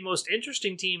probably the most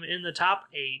interesting team in the top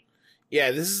 8.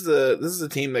 Yeah, this is the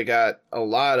team that got a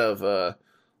lot of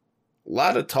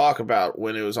talk about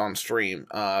when it was on stream.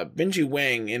 Benji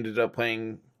Wang ended up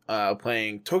playing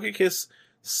Togekiss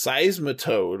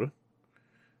Seismitoad.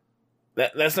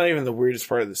 That's not even the weirdest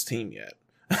part of this team yet.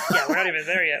 Yeah, we're not even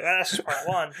there yet. That's just part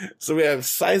 1. So we have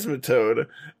Seismitoad.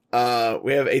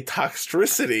 We have a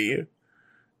Toxtricity,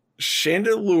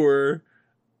 Chandelure,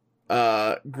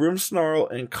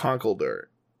 Grimmsnarl, and Conkeldurr.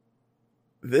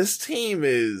 This team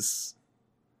is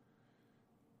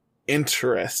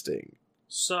interesting.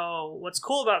 So what's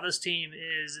cool about this team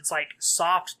is it's like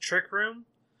soft Trick Room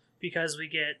because we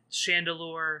get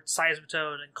Chandelure,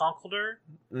 Seismitoad, and Conkeldurr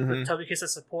with Togekiss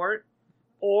as support.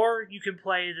 Or you can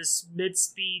play this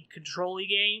mid-speed control-y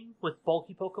game with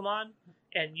bulky Pokemon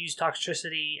and use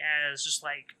Toxtricity as just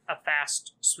like a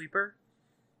fast sweeper.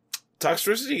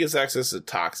 Toxtricity gets access to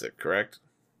Toxic, correct?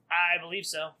 I believe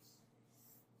so.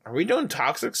 Are we doing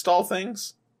Toxic stall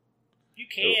things? You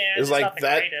can. Is it's like not the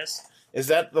that? greatest. Is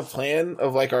that the plan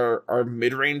of like our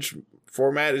mid-range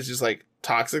format? Is just like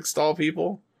Toxic stall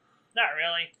people? Not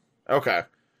really. Okay.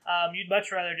 You'd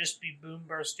much rather just be boom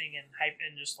bursting and hype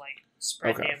and just like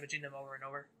spread damaging them over and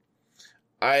over.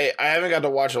 I haven't got to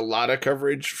watch a lot of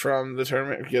coverage from the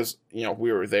tournament because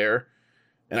we were there,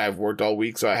 and I've worked all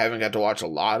week, so I haven't got to watch a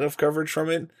lot of coverage from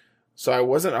it. So I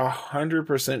wasn't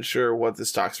 100% sure what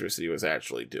this Toxtricity was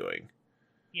actually doing.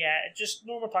 Yeah, just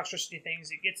normal Toxtricity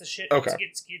things. It gets a shit. Okay.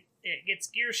 It gets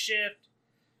Gear Shift,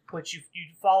 which you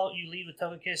lead with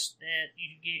Togekiss, and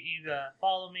you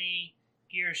follow me.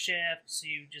 Gear Shift, so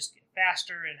you just get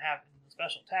faster and have a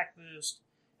special attack boost,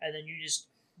 and then you just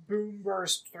boom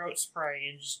burst Throat Spray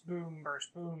and just boom burst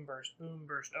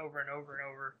over and over and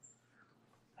over.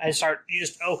 You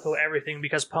just OHKO everything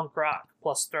because Punk Rock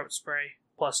plus Throat Spray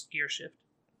plus Gear Shift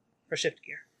or Shift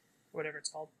Gear, whatever it's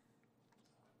called.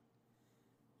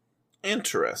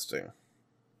 Interesting.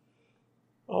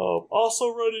 Also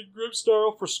running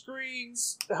Grimmsnarl for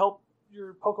screens to help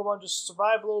your Pokemon just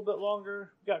survive a little bit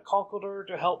longer. You got Conkeldurr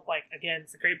to help,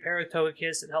 it's a great pair with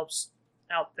Togekiss. It helps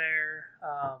out there.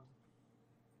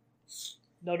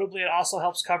 Notably, it also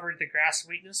helps cover the grass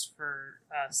weakness for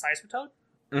Seismitoad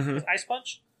with Ice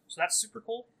Punch. So that's super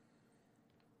cool.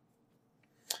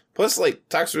 Plus,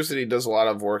 Toxtricity does a lot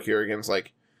of work here against,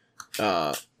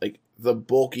 the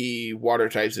bulky water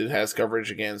types it has coverage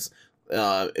against.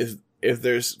 If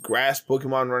there's grass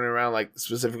Pokemon running around,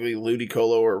 specifically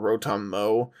Ludicolo or Rotom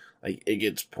Mow, it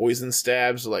gets poison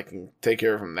stabs, so can take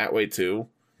care of them that way too.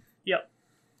 Yep.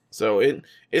 So it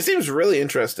seems really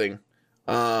interesting.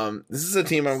 This is a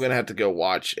team I'm going to have to go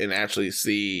watch and actually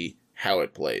see how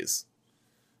it plays.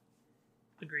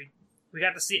 Agreed. We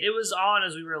got to see it was on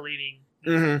as we were leaving the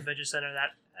Convention Center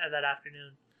that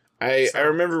afternoon. I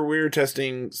remember we were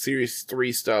testing Series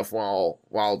 3 stuff while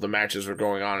the matches were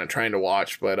going on and trying to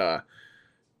watch, but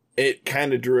it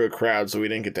kind of drew a crowd, so we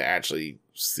didn't get to actually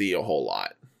see a whole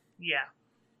lot. Yeah.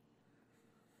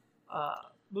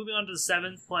 Moving on to the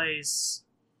 7th place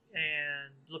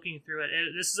and looking through it,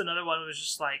 this is another one that was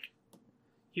just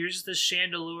here's the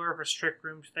Chandelure for Strict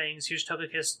Room things, here's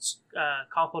Togekiss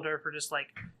Conkeldurr for just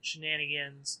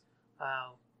shenanigans,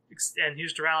 and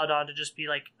here's Duraludon to just be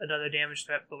another damage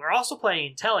threat. But we're also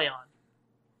playing Inteleon,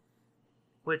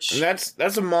 which and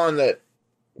that's a mon that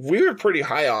we were pretty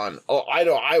high on. Oh, I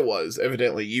know I was.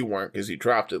 Evidently, you weren't because you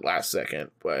dropped it last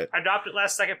second. But I dropped it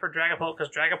last second for Dragapult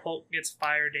because Dragapult gets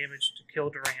fire damage to kill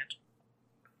Durant.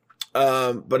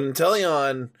 But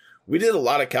Inteleon, we did a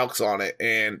lot of calcs on it,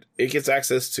 and it gets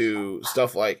access to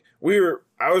stuff I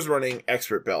was running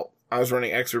Expert Belt.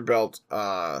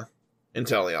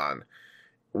 Inteleon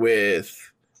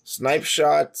with Snipe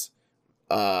Shot,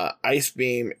 Ice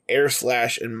Beam, Air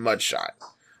Slash, and Mud Shot.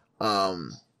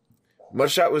 Mud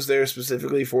Shot was there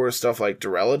specifically for stuff like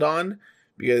Duraludon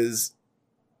because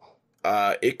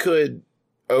it could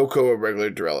OHKO a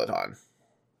regular Duraludon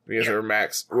because Yeah.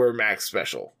 we're max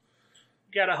special.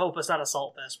 Gotta hope it's not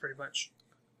Assault Vest, pretty much.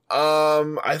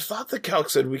 I thought the calc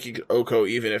said we could Oko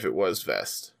even if it was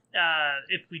Vest.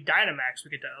 If we Dynamax,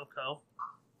 we get to Oko.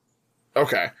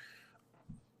 Okay.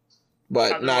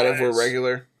 But not if we're Otherwise-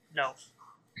 have No.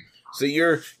 So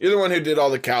you're the one who did all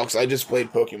the calcs. I just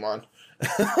played Pokemon.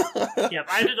 Yep,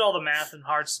 I did all the math and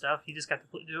hard stuff. You just got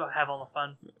to have all the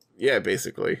fun. Yeah,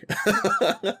 basically.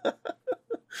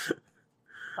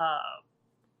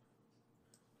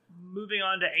 Moving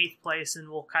on to 8th place, and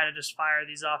we'll kind of just fire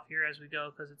these off here as we go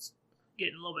because it's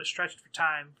getting a little bit stretched for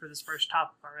time for this first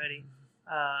topic already.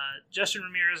 Justin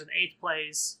Ramirez in 8th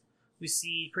place. We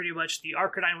see pretty much the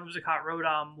Arcanine Whimsicott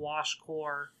Rotom Wash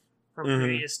Core from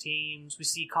previous teams. We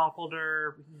see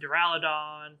Conkeldurr,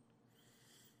 Duraludon.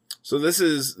 So this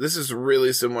is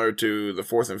really similar to the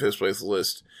 4th and 5th place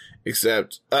list,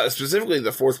 except specifically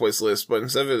the 4th place list. But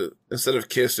instead of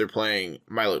Kiss, they're playing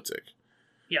Milotic.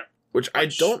 Yep. Which I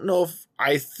don't know if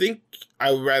I think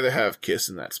I would rather have Kiss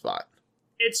in that spot.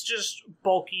 It's just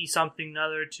bulky something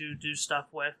other to do stuff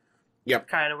with. Yep.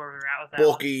 Kind of where we're at with that.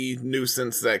 Bulky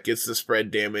nuisance that gets to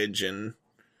spread damage and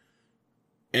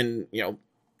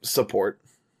support.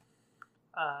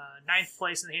 9th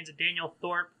place in the hands of Daniel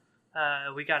Thorpe.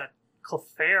 We got a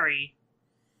Clefairy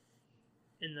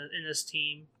in this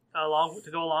team,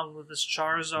 to go along with this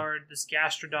Charizard, this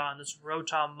Gastrodon, this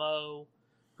Rotom Mow,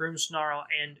 Grimmsnarl,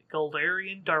 and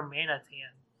Galarian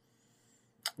Darmanitan.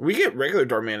 We get regular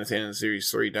Darmanitan in Series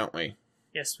 3, don't we?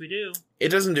 Yes, we do. It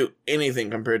doesn't do anything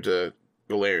compared to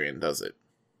Galarian, does it?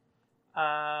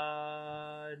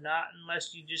 Not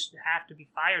unless you just have to be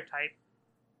Fire type.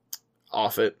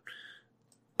 Off it.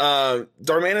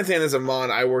 Darmanitan is a mon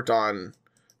I worked on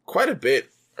quite a bit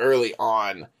early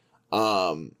on.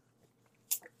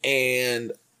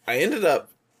 And I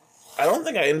don't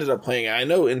think I ended up playing it. I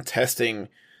know in testing,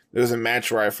 there was a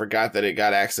match where I forgot that it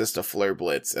got access to Flare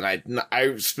Blitz. And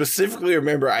I specifically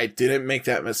remember I didn't make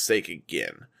that mistake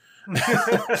again.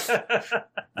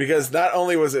 Because not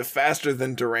only was it faster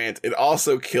than Durant, it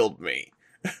also killed me.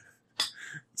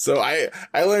 So I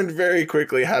learned very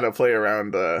quickly how to play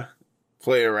around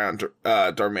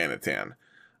Darmanitan.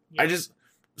 Yeah. I just,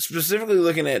 specifically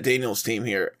looking at Daniel's team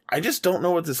here, I just don't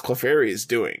know what this Clefairy is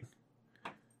doing.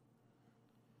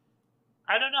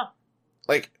 I don't know.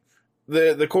 Like,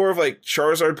 the core of, like,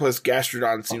 Charizard plus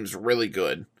Gastrodon seems really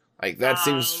good. Like, that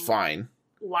seems fine.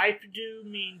 Life Dew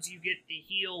means you get the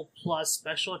heal plus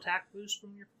special attack boost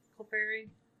from your Clefairy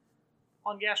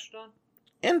on Gastrodon.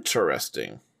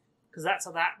 Interesting. Because that's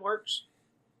how that works.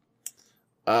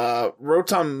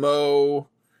 Rotom Mow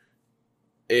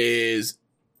is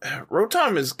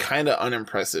kind of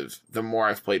unimpressive the more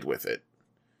I've played with it.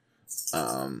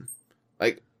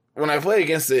 Like, when I play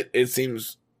against it, it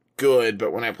seems good,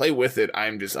 but when I play with it,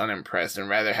 I'm just unimpressed and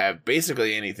rather have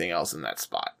basically anything else in that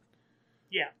spot.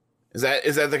 Yeah. Is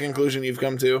that the conclusion you've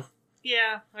come to?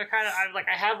 Yeah, I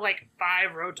have 5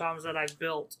 Rotoms that I've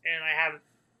built, and I haven't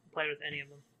played with any of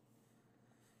them.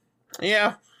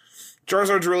 Yeah.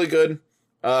 Charizard's really good.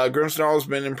 Grimmsnarl's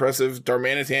been impressive.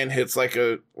 Darmanitan hits like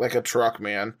a truck,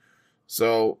 man.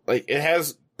 So, like, it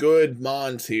has good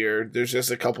mons here. There's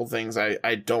just a couple things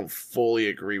I don't fully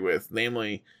agree with.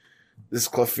 Namely, this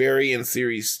Clefairy in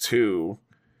Series 2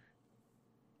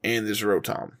 and this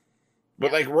Rotom.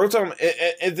 But, like, Rotom,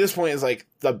 at this point, is, like,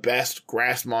 the best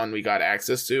grass mon we got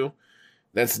access to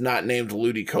that's not named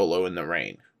Ludicolo in the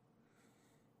rain.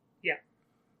 Yeah.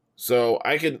 So,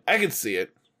 I could see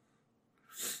it.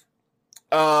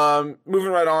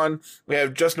 Moving right on, we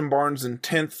have Justin Barnes in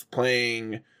 10th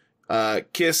playing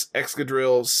Kiss,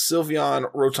 Excadrill,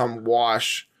 Sylveon, Rotom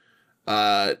Wash,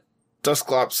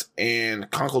 Dusclops, and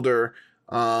Conkeldurr.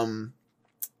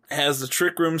 Has the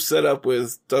Trick Room set up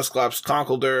with Dusclops,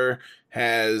 Conkeldurr,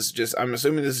 I'm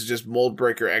assuming this is just Mold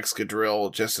Breaker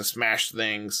Excadrill just to smash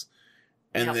things.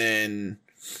 And then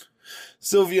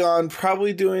Sylveon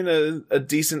probably doing a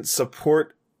decent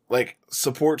support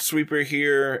sweeper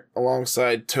here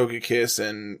alongside Togekiss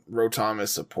and Rotom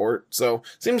as support. So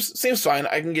seems fine.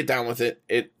 I can get down with it.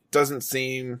 It doesn't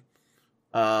seem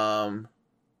I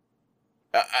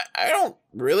don't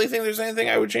really think there's anything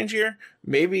I would change here.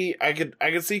 Maybe I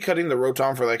could see cutting the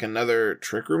Rotom for like another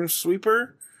Trick Room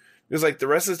sweeper. Because like the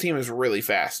rest of the team is really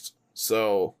fast.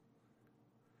 So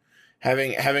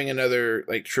having another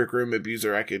like Trick Room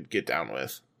abuser I could get down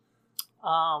with.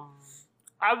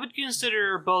 I would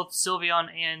consider both Sylveon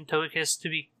and Togekiss to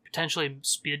be potentially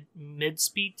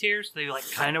mid-speed tiers. They like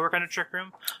kind of work on a Trick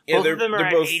Room. Yeah, both of them are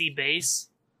at 80 base.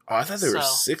 Oh, I thought they were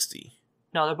 60.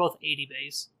 No, they're both 80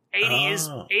 base. 80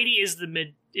 is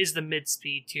the mid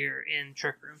speed tier in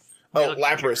Trick Room. Oh,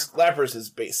 Lapras is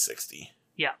base 60.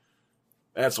 Yeah.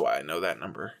 That's why I know that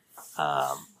number.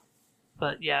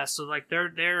 But yeah, so like they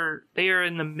are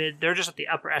in the mid. They're just at the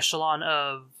upper echelon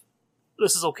of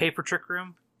this is okay for Trick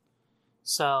Room.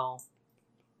 So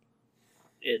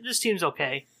this team's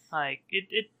okay. Like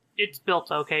it's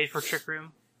built okay for Trick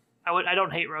Room. I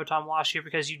don't hate Rotom Wash here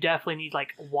because you definitely need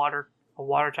like a water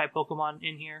type Pokemon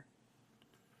in here.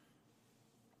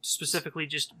 Specifically,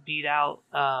 just beat out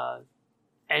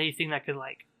anything that could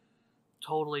like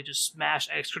totally just smash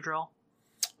Excadrill.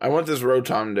 I want this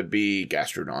Rotom to be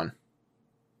Gastrodon.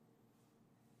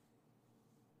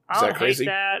 I don't hate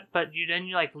that, but you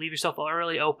like leave yourself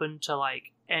really open to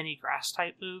like any grass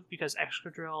type move because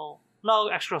Excadrill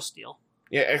Steel.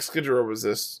 Yeah, Excadrill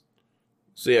resist.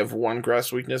 So you have one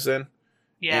grass weakness in?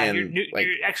 Yeah, your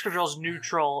Excadrill's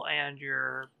neutral and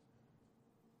your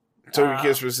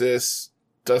Togekiss resists,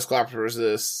 Dusclops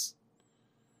resists.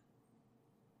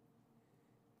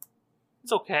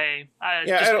 It's okay. I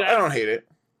don't hate it.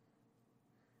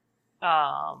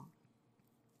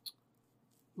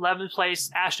 11th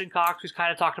place, Ashton Cox. We've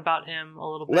kind of talked about him a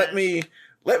little bit.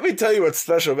 Let me tell you what's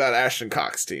special about Ashton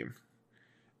Cox team.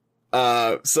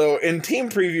 So in team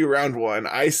preview round 1,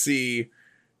 I see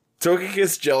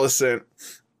Togekiss, Jellicent,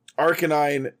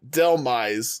 Arcanine,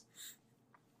 Dhelmise,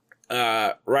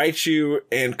 Raichu,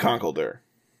 and Conkeldurr.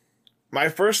 My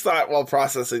first thought while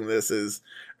processing this is,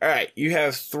 alright, you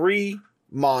have 3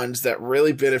 Mons that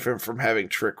really benefit from having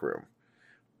Trick Room.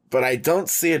 But I don't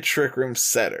see a Trick Room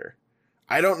setter.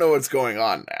 I don't know what's going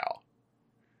on now.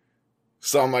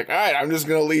 So I'm like, alright, I'm just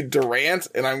going to lead Durant,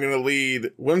 and I'm going to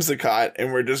lead Whimsicott,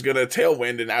 and we're just going to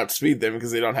Tailwind and outspeed them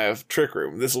because they don't have Trick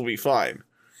Room. This will be fine.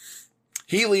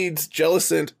 He leads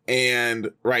Jellicent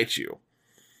and Raichu.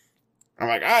 I'm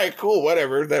like, alright, cool,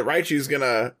 whatever. That Raichu's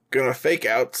gonna fake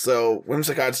out, so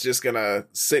Whimsicott's just gonna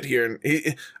sit here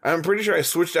and I'm pretty sure I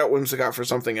switched out Whimsicott for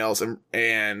something else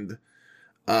and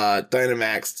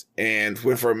Dynamaxed and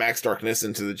went for a Max Darkness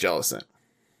into the Jellicent.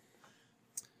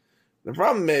 The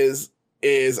problem is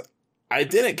I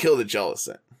didn't kill the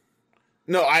Jellicent.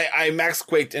 No, I Max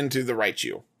Quaked into the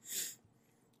Raichu.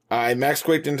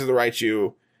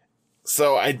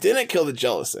 So I didn't kill the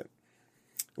Jellicent.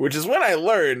 Which is when I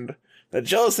learned that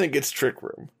Jellicent gets Trick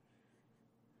Room.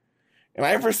 And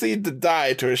I proceeded to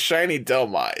die to a shiny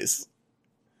Dhelmise.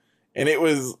 And it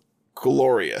was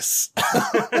glorious.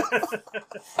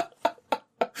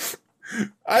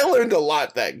 I learned a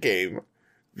lot that game.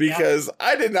 Because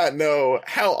I did not know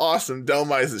how awesome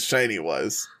Dhelmise's shiny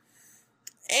was.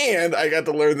 And I got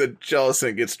to learn that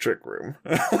Jellicent gets Trick Room.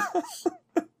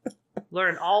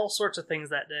 Learned all sorts of things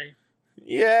that day.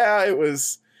 Yeah, it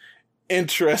was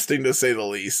interesting to say the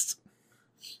least.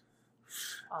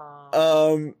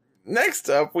 Next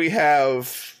up we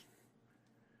have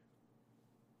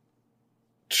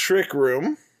Trick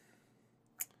Room.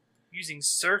 Using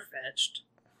Surfetched.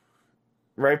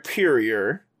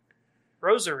 Rhyperior.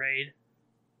 Roserade.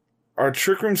 Our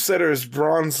Trick Room setter is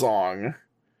Bronzong.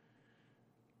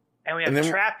 And we have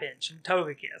Trapinch and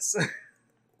Togekiss.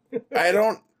 I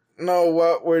don't know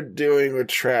what we're doing with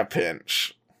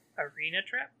Trapinch. Arena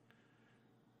Trap?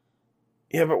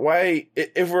 Yeah, but why?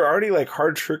 If we're already like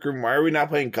hard Trick Room, why are we not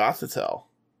playing Gothitelle?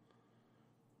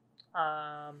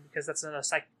 Because that's a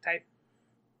psychic type.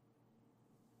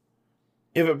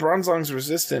 Yeah, but Bronzong's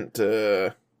resistant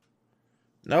to...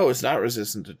 No, it's not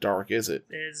resistant to Dark, is it?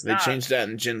 It's not. They changed that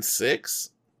in Gen 6?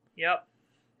 Yep.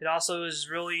 It also is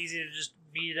really easy to just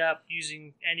beat it up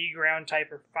using any ground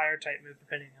type or fire type move,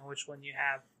 depending on which one you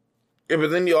have. Yeah,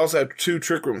 but then you also have 2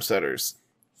 Trick Room setters.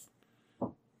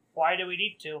 Why do we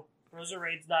need to?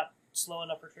 Roserade's not slow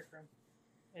enough for Trick Room.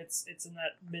 It's in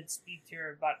that mid-speed tier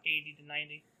of about 80 to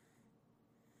 90.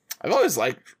 I've always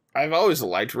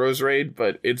liked Roserade,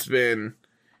 but it's been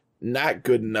not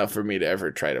good enough for me to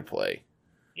ever try to play.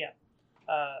 Yeah.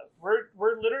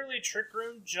 We're literally Trick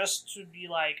Room just to be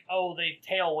like, oh, they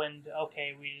Tailwind,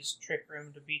 okay, we use Trick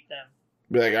Room to beat them.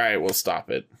 Be like, alright, we'll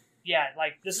stop it. Yeah,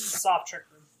 like, this is a soft Trick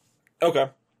Room. Okay.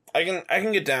 I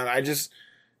can get down.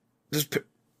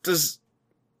 Does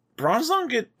Bronzong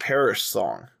get Perish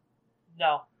Song?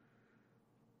 No.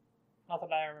 Not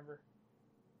that I remember.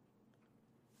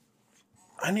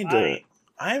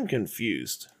 I am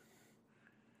confused.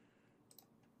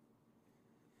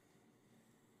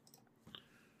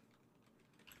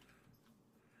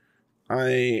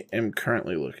 I am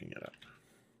currently looking it up.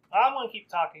 I'm going to keep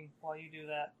talking while you do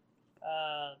that.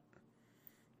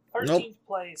 13th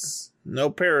place. No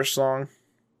Perish Song.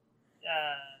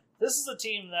 This is a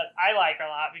team that I like a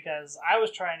lot because I was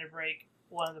trying to break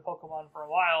one of the Pokemon for a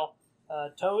while.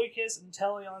 Togekiss,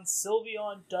 Inteleon,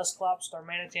 Sylveon, Dusclops,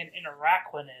 Darmanitan, and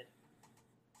Araquanid.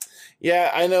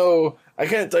 Yeah, I know. I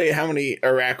can't tell you how many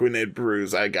Araquanid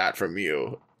brews I got from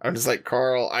you. I'm just like,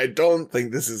 Carl, I don't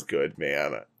think this is good,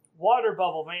 man. Water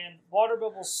bubble, man. Water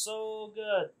bubble's so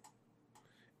good.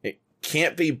 It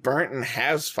can't be burnt and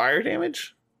has fire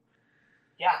damage?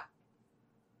 Yeah.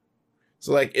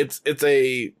 So, like, it's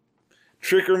a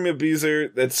Trick Room Abuser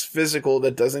that's physical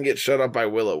that doesn't get shut up by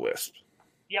Will-O-Wisp.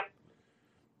 Yep.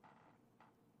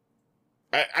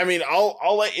 I mean,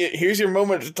 I'll let you... Here's your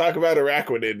moment to talk about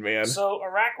Araquanid, man. So,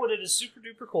 Araquanid is super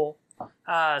duper cool.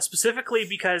 Specifically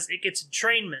because it gets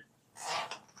entrainment.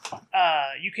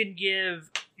 You can give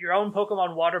your own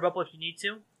Pokemon Water Bubble if you need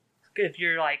to. If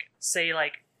you're like, say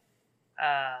like,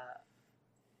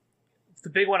 the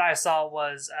big one I saw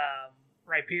was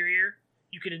Rhyperior.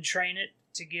 You could entrain it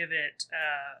to give it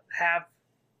have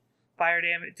fire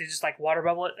damage to just like Water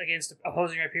Bubble it against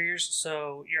opposing Rhyperiors.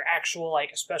 So your actual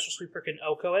like special sweeper can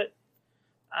OHKO it.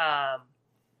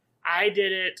 I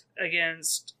did it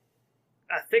against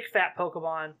a thick fat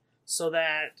Pokemon so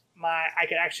that I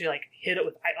could actually like hit it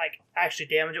with like actually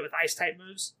damage it with ice type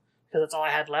moves because that's all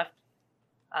I had left.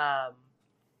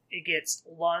 It gets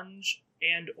Lunge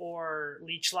and or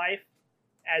Leech Life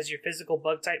as your physical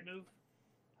bug type move.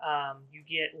 You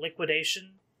get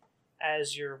Liquidation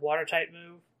as your water type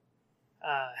move.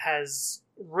 Has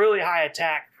really high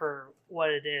attack for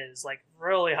what it is, like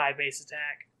really high base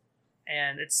attack,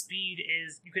 and its speed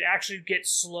is you could actually get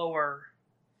slower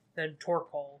than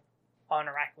Torkoal on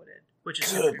Araquanid, which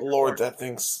is Good lord, that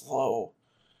thing's slow.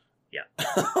 Yeah.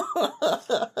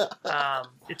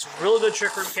 It's a really good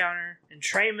Trick Room counter.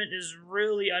 Entrainment is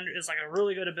is like a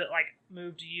really good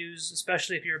move to use,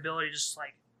 especially if your ability just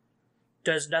like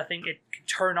does nothing. It can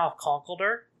turn off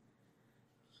Conkeldurr.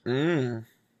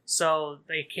 So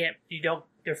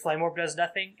their Flame Orb does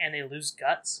nothing and they lose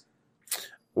Guts.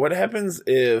 What happens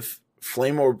if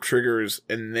Flame Orb triggers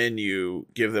and then you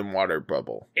give them Water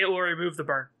Bubble? It will remove the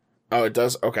burn. Oh, it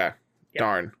does? Okay. Yep.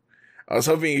 Darn. I was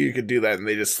hoping you could do that and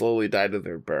they just slowly die to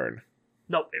their burn.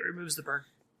 Nope, it removes the burn.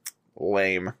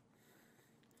 Lame.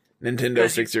 Nintendo,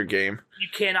 fix your game. You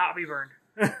cannot be burned.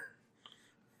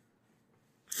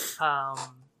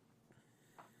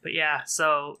 But yeah,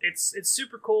 so it's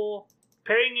super cool.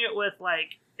 Pairing it with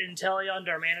like Inteleon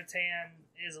Darmanitan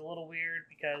is a little weird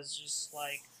because just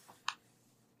like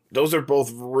those are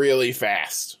both really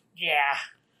fast. Yeah,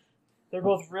 they're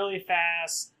both really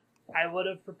fast. I would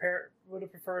have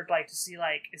preferred like to see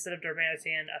like instead of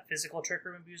Darmanitan a physical Trick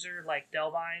Room Abuser like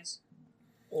Dhelmise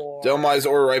or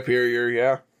Rhyperior,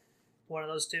 yeah. One of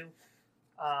those two.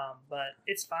 But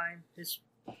it's fine. It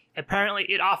apparently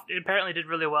did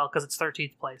really well because it's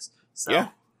 13th place. So, yeah.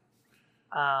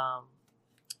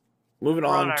 Moving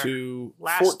on to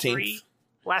 14th.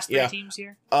 Last three teams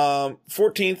here.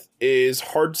 14th is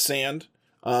Hard Sand.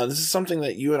 This is something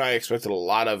that you and I expected a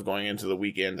lot of going into the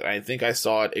weekend, and I think I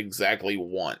saw it exactly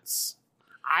once.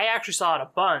 I actually saw it a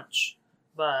bunch,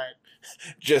 but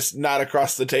just not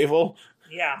across the table.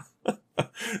 Yeah.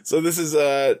 So this is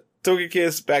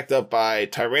Togekiss backed up by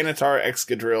Tyranitar,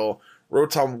 Excadrill,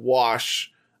 Rotom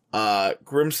Wash,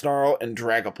 Grimmsnarl, and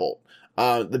Dragapult.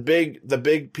 The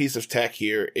big piece of tech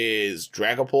here is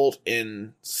Dragapult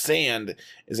in Sand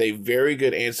is a very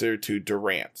good answer to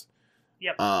Durant.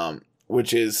 Yep.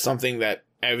 Which is something that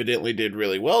evidently did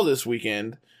really well this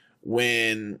weekend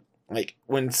when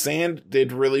Sand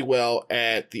did really well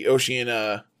at the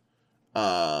Oceania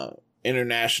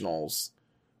Internationals.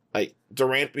 Like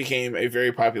Durant became a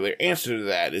very popular answer to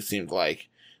that, it seemed like.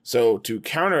 So to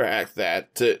counteract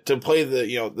that, to play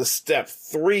the step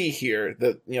 3 here,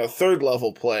 the third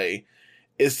level play,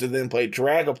 is to then play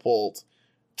Dragapult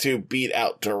to beat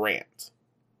out Durant.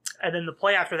 And then the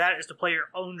play after that is to play your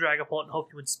own Dragapult and hope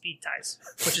you win Speed Ties,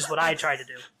 which is what I try to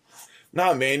do.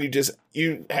 Nah, man,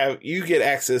 you get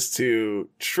access to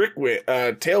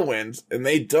Tailwinds, and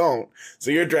they don't.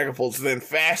 So your Dragapult's then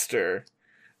faster.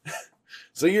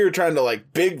 So you're trying to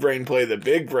like big brain play the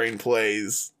big brain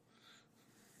plays.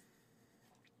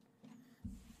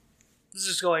 This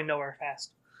is going nowhere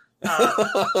fast.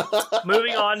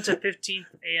 Moving on to 15th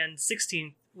and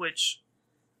 16th, which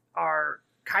are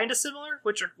kind of similar,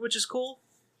 which is cool.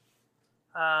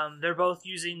 They're both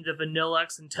using the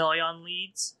Vanillux and Inteleon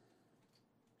leads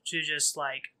to just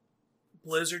like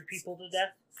blizzard people to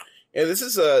death. Yeah, this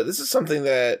is something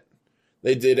that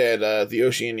they did at the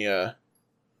Oceania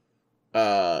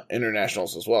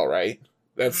Internationals as well, right?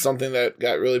 That's something that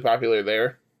got really popular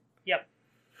there. Yep.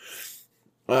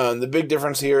 The big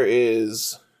difference here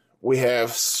is we have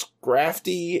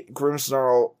Scrafty,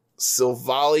 Grimmsnarl,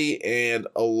 Silvally, and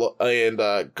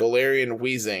Galarian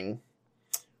Weezing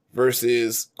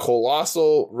versus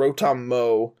Colossal, Rotom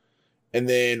Mow, and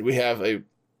then we have a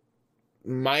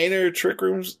minor trick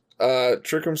room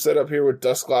set up here with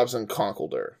Dusclops and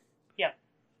Conkeldurr. Yep.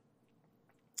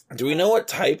 Do we know what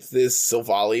type this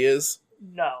Silvally is?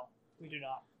 No, we do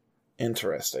not.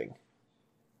 Interesting.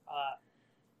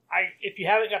 If you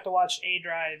haven't got to watch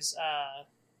A-Drive's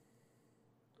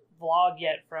vlog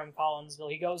yet from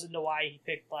Collinsville, he goes into why he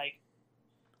picked like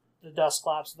the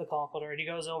Dusclops, the Conkeldurr, and he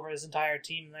goes over his entire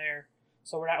team there.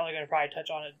 So we're not really going to probably touch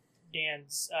on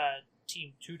Dan's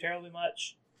team too terribly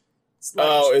much.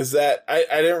 Is that... I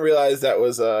didn't realize that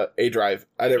was A-Drive.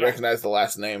 I didn't recognize the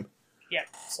last name. Yeah,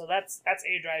 so that's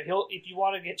A-Drive. If you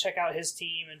want to check out his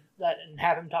team and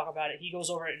have him talk about it, he goes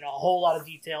over it in a whole lot of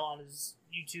detail on his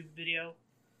YouTube video.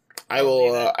 I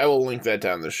will link that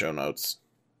down in the show notes.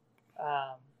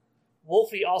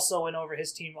 Wolfie also went over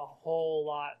his team a whole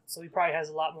lot, so he probably has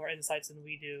a lot more insights than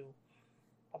we do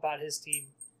about his team.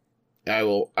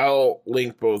 I'll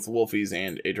link both Wolfie's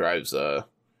and A-Drive's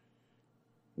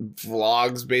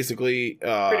vlogs basically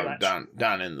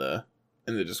down in the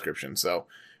description. So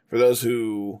for those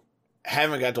who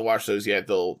haven't got to watch those yet,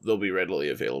 they'll be readily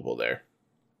available there.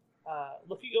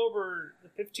 Looking over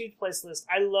the 15th place list,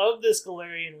 I love this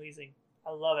Galarian Weezing.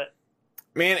 I love it.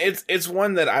 Man, it's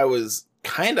one that I was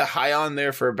kind of high on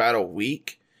there for about a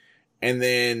week, and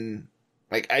then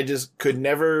like I just could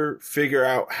never figure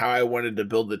out how I wanted to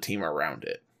build the team around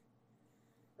it.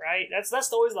 Right?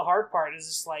 That's always the hard part. Is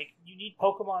just like you need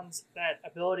Pokemon's that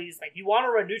abilities. Like you want to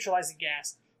run neutralizing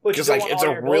gas, because like it's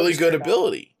a really good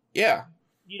ability. Yeah.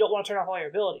 You don't want to turn off all your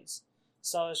abilities,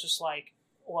 so it's just like,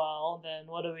 well, then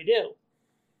what do we do?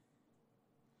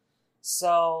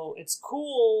 So it's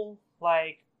cool.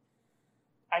 Like,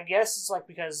 I guess it's like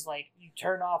because like you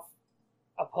turn off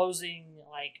opposing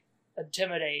like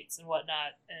intimidates and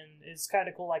whatnot, and it's kind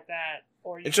of cool like that.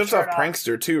 Or you it shuts off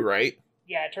Prankster too, right?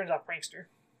 Yeah, it turns off Prankster.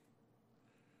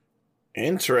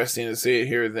 Interesting to see it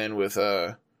here then with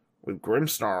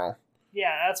Grimmsnarl.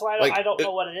 Yeah, that's why I don't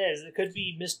know what it is. It could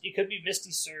be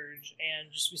Misty Surge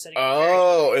and just be setting.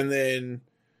 And then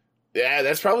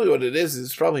that's probably what it is.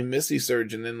 It's probably Misty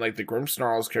Surge, and then like the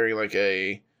Grimmsnarl is carrying like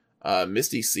a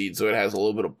Misty Seed, so it has a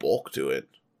little bit of bulk to it.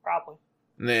 Probably.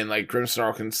 And then like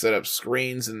Grimmsnarl can set up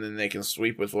screens, and then they can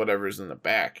sweep with whatever's in the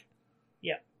back.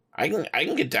 Yeah. I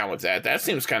can get down with that. That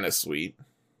seems kind of sweet.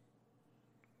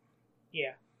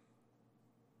 Yeah.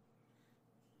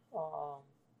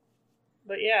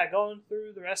 But yeah, going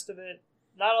through the rest of it,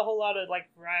 not a whole lot of like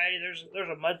variety. There's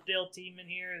a Muddale team in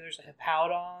here. There's a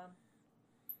Hippowdon.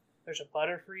 There's a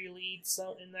Butterfree lead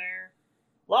in there.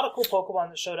 A lot of cool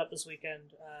Pokemon that showed up this weekend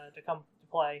to come to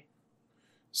play.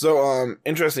 So,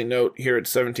 interesting note here at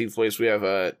 17th place, we have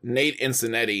Nate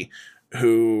Incinetti,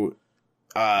 who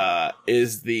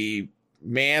is the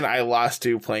man I lost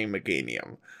to playing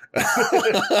Meganium.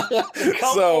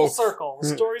 Full circle. The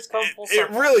stories come full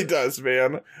circle. It really does,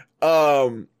 man.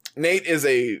 Nate is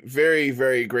a very,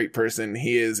 very great person.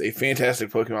 He is a fantastic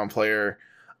Pokemon player.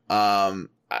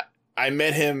 I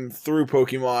met him through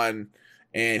Pokemon,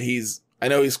 and I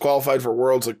know he's qualified for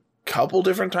Worlds a couple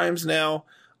different times now.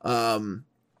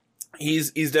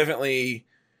 He's definitely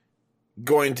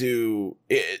going to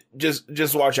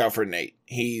just watch out for Nate.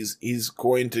 He's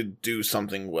going to do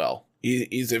something well.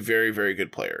 He's a very, very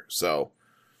good player. So,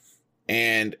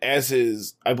 and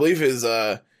as I believe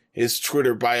his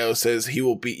Twitter bio says he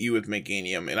will beat you with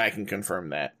Meganium, and I can confirm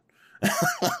that.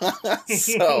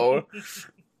 So,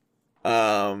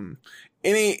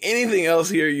 anything else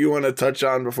here you want to touch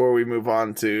on before we move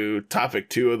on to topic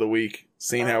 2 of the week?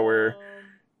 Seeing how we're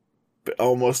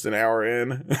almost an hour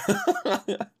in.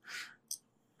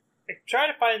 I tried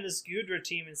to find this Gudra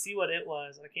team and see what it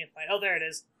was. I can't find. Oh, there it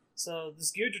is. So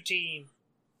this Gudra team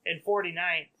in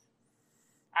 49th,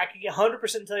 I can get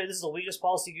 100% tell you this is the weakest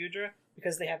policy Gudra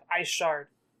because they have Ice Shard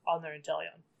on their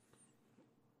Inteleon.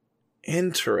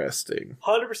 Interesting.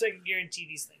 100% can guarantee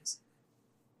these things.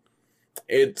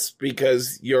 It's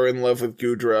because you're in love with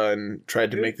Gudra and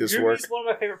tried to make this work. Gumi's one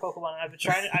of my favorite Pokemon, and I've been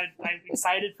trying. I'm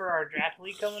excited for our draft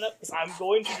league coming up because I'm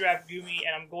going to draft Gumi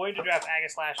and I'm going to draft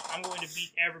Aegislash. I'm going to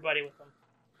beat everybody with them.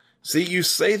 See, you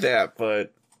say that,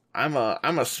 but I'm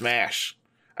a smash.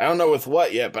 I don't know with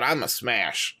what yet, but I'm a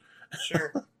smash.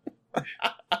 Sure.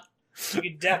 You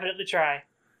could definitely try.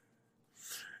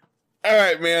 All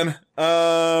right, man.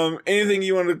 Anything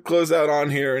you want to close out on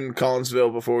here in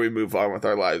Collinsville before we move on with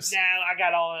our lives? No, I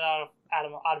got all of it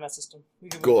out of my system. We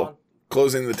can cool. Move on.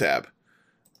 Closing the tab.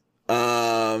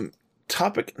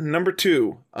 Topic number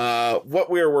 2. What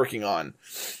we are working on.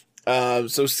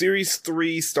 So Series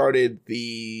 3 started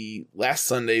the last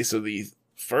Sunday, so the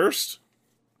 1st?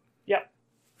 Yep.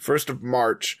 1st of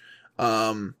March.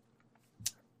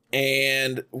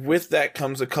 And with that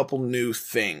comes a couple new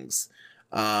things.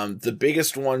 The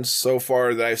biggest one so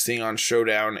far that I've seen on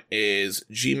Showdown is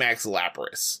G-Max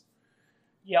Lapras.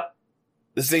 Yep.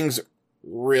 This thing's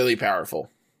really powerful.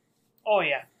 Oh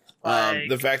yeah.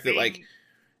 The fact that like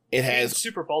it has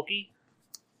super bulky.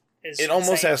 It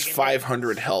almost has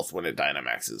 500 health when it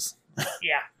Dynamaxes.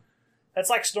 Yeah, that's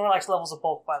like Snorlax levels of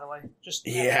bulk, by the way. Just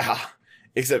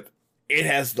except it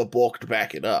has the bulk to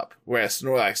back it up, whereas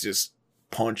Snorlax just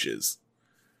punches.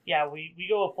 Yeah, we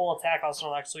go a full attack on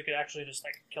Snorlax, so we could actually just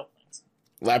like kill things.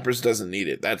 Lapras doesn't need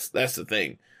it. That's the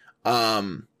thing.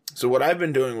 So what I've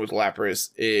been doing with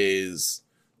Lapras is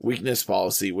weakness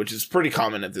policy, which is pretty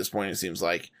common at this point. It seems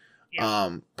like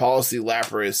policy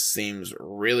Lapras seems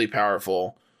really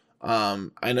powerful.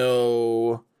 I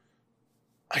know.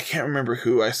 I can't remember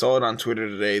who. I saw it on Twitter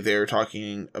today. They were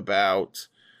talking about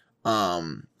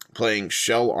playing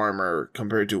Shell Armor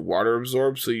compared to Water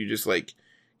Absorb, so you just like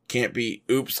can't be,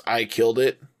 oops, I killed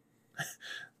it.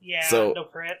 Yeah, so, no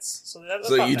crits.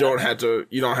 So you don't have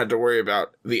to worry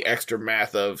about the extra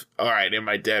math of, all right, am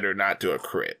I dead or not to a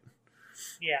crit.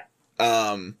 Yeah.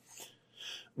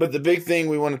 But the big thing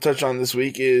we want to touch on this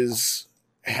week is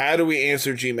how do we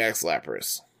answer G-Max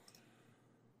Lapras?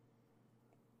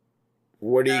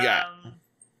 What do you got?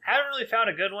 Haven't really found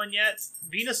a good one yet.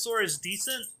 Venusaur is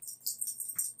decent.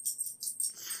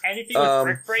 Anything with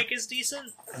Brick Break is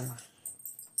decent.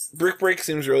 Brick Break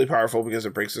seems really powerful because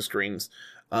it breaks the screens.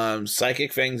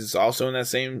 Psychic Fangs is also in that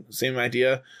same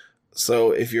idea. So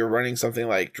if you're running something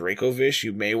like Dracovish,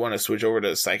 you may want to switch over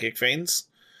to Psychic Fangs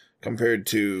compared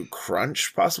to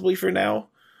Crunch, possibly for now.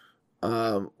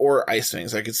 Or Ice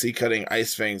Fangs. I could see cutting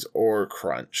Ice Fangs or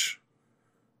Crunch.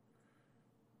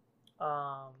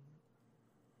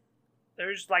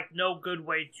 There's like no good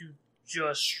way to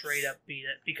just straight up beat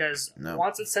it, because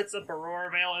once it sets up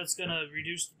Aurora Veil, it's gonna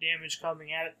reduce the damage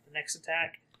coming at it the next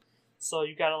attack. So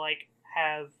you gotta like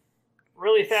have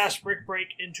really fast Brick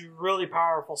Break into really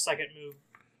powerful second move.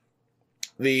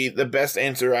 The best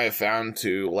answer I've found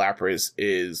to Lapras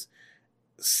is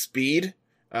speed.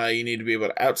 You need to be able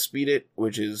to outspeed it,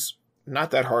 which is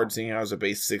not that hard seeing how it has a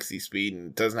base 60 speed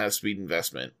and doesn't have speed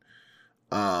investment.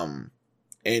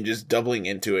 And just doubling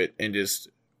into it and just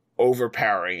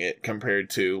overpowering it compared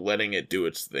to letting it do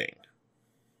its thing.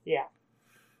 Yeah.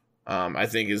 I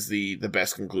think is the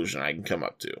best conclusion I can come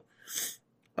up to.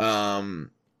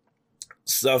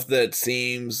 Stuff that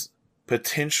seems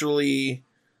potentially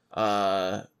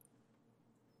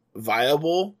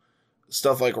viable.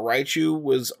 Stuff like Raichu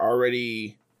was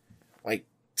already like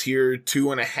tier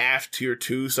 2.5, tier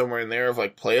 2, somewhere in there of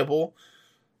like playable.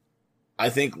 I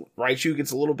think Raichu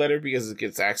gets a little better because it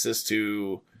gets access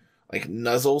to like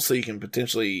Nuzzle, so you can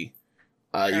potentially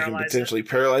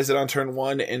paralyze it on turn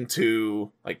 1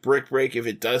 into like Brick Break if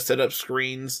it does set up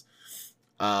screens.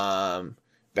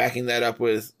 Backing that up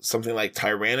with something like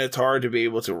Tyranitar to be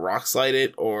able to Rock Slide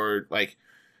it, or like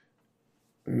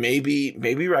maybe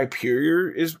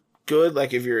Rhyperior is good.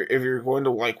 Like if you're going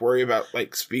to like worry about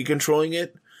like speed controlling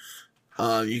it,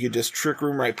 you could just Trick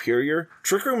Room Rhyperior.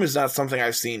 Trick Room is not something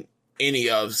I've seen any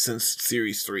of since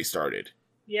Series 3 started.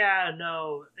 Yeah,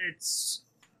 no, it's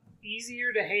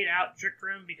easier to hate out Trick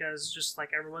Room because just like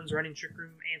everyone's running Trick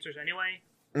Room answers anyway.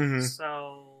 Mm-hmm.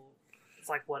 So it's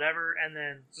like whatever, and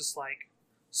then just like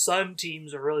some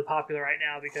teams are really popular right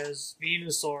now because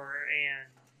Venusaur and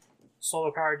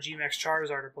Solar Powered G-Max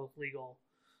Charizard are both legal.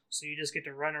 So you just get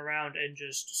to run around and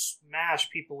just smash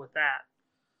people with that.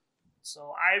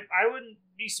 So I wouldn't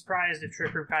be surprised if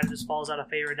Trick Room kind of just falls out of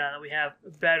favor now that we have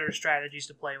better strategies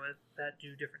to play with that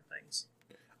do different things.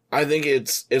 I think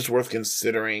it's worth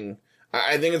considering.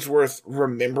 I think it's worth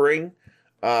remembering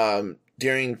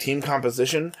during team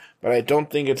composition, but I don't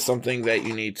think it's something that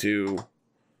you need to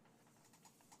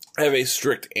have a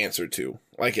strict answer to,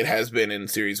 like it has been in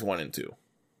Series 1 and 2.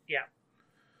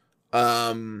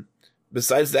 Yeah.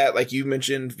 Besides that, like you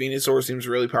mentioned, Venusaur seems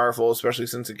really powerful, especially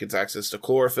since it gets access to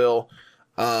Chlorophyll.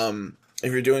 If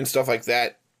you're doing stuff like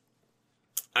that,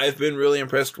 I've been really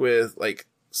impressed with like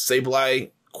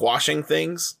Sableye quashing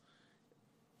things.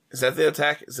 Is that the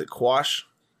attack? Is it quash?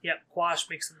 Yep, quash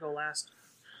makes them go last.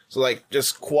 So like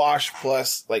just quash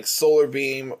plus like Solar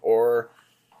Beam or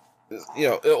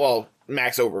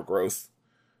max overgrowth.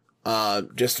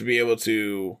 Just to be able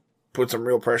to put some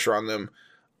real pressure on them.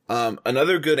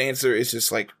 Another good answer is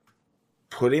just like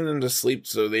putting them to sleep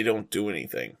so they don't do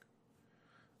anything.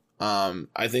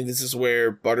 I think this is where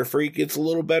Butterfree gets a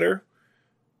little better,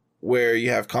 where you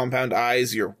have Compound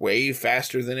Eyes, you're way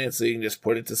faster than it, so you can just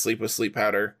put it to sleep with Sleep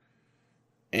Powder.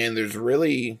 And there's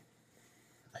really,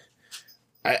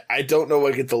 I don't know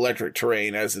what gets Electric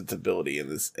Terrain as its ability in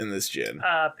this gen.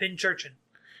 Pinchurchin.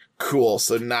 Cool,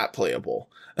 so not playable.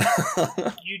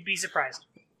 You'd be surprised.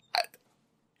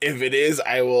 If it is,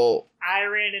 I will... I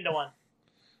ran into one.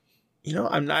 You know,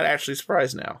 I'm not actually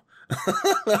surprised now.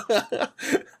 I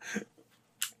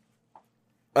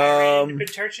ran into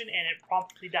Pinturchin and it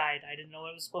promptly died. I didn't know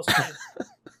what it was supposed to do,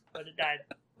 but it died.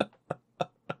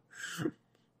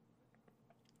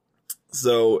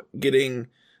 So, getting...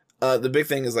 the big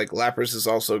thing is, like, Lapras is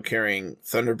also carrying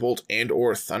Thunderbolt and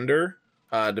or Thunder,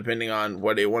 depending on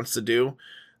what it wants to do.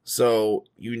 So,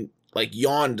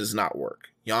 Yawn does not work.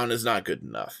 Yawn is not good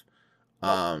enough.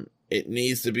 It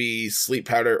needs to be Sleep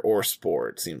Powder or Spore,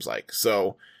 it seems like.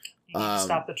 So, you need to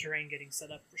stop the terrain getting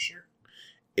set up for sure.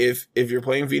 If you're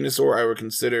playing Venusaur, I would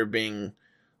consider being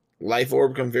Life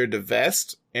Orb compared to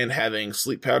Vest and having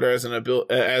Sleep Powder as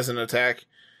an attack.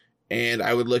 And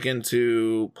I would look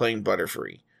into playing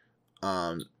Butterfree.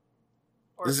 Or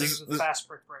things with fast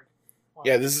Brick Break. Wow.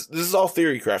 Yeah, this is all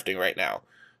theory crafting right now.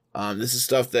 This is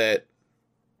stuff that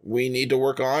we need to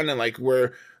work on, and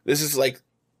this is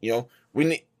we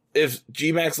need, if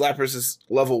Gmax Lapras is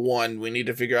level 1, we need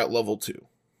to figure out level 2,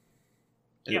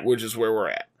 which is where we're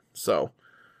at. So,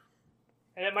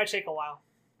 and it might take a while.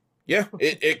 Yeah,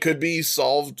 it could be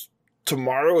solved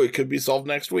tomorrow. It could be solved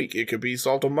next week. It could be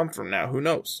solved a month from now. Who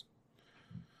knows?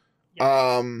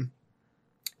 Yeah.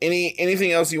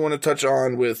 Anything else you want to touch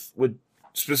on with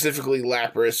specifically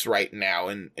Lapras right now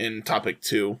in topic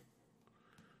 2?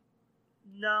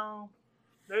 No.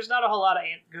 There's not a whole lot of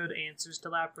good answers to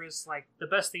Lapras. Like, the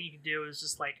best thing you can do is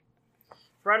just,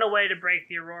 run away to break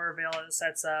the Aurora Veil that it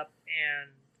sets up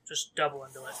and just double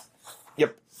into it.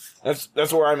 Yep.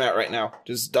 That's where I'm at right now.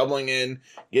 Just doubling in,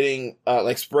 getting,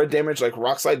 spread damage. Like,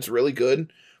 Rock Slide's really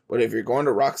good, but if you're going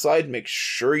to Rock Slide, make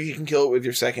sure you can kill it with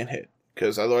your second hit,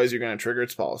 because otherwise you're going to trigger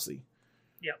its policy.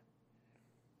 Yep.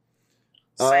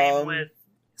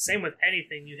 Same with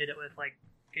anything you hit it with, like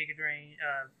Giga Drain,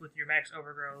 with your Max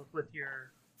Overgrowth, with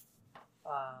your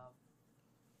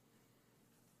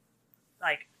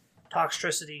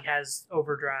Toxtricity has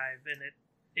Overdrive, and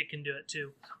it can do it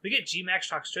too. We get G-Max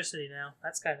Toxtricity now.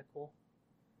 That's kind of cool.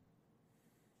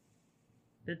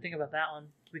 Didn't think about that one.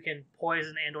 We can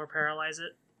poison and or paralyze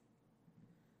it.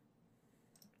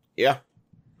 Yeah.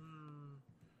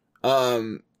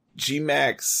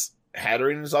 G-Max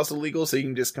Hatterene is also legal, so you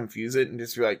can just confuse it and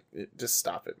just be like, just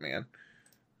stop it, man.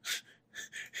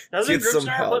 Doesn't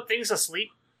Grimmsnarl put things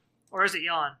asleep? Or is it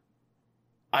Yawn?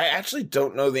 I actually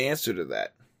don't know the answer to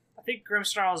that. I think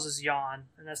Grimmsnarl's is Yawn,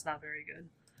 and that's not very good.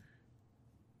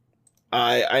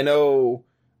 I know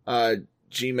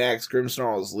G-Max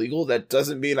Grimmsnarl is legal. That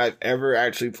doesn't mean I've ever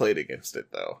actually played against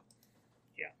it, though.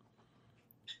 Yeah.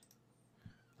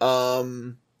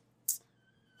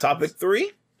 Topic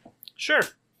 3? Sure.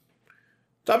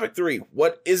 Topic 3.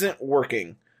 What isn't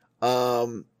working?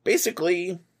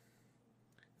 Basically,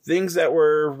 things that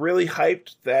were really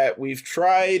hyped that we've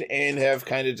tried and have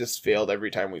kind of just failed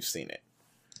every time we've seen it.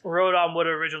 Rotom would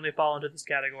originally fall into this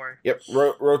category. Yep,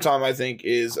 Rotom, I think,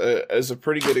 is a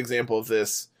pretty good example of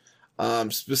this.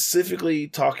 Specifically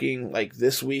talking like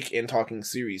this week and talking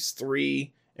Series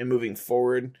 3 and moving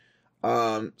forward.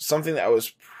 Something that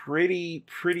was pretty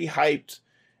hyped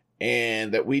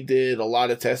and that we did a lot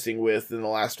of testing with in the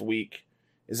last week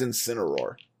is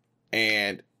Incineroar.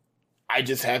 And I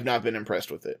just have not been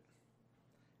impressed with it.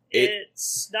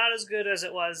 It's not as good as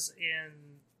it was in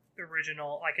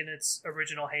its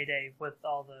original heyday with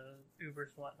all the Ubers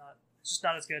and whatnot. It's just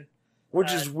not as good.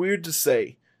 Which is weird to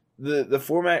say. The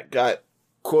format got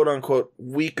quote unquote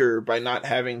weaker by not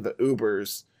having the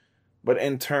Ubers, but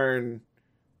in turn,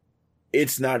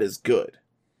 it's not as good.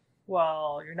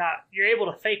 Well, you're able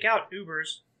to fake out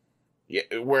Ubers. Yeah,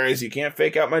 whereas you can't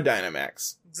fake out my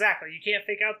Dynamax. Exactly. You can't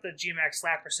fake out the G-Max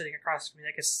Lapras sitting across from me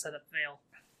that gets to set up Veil.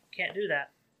 Can't do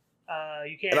that.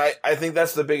 You can't. And I think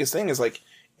that's the biggest thing is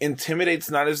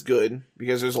Intimidate's not as good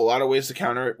because there's a lot of ways to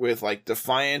counter it with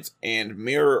Defiance and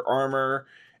Mirror Armor,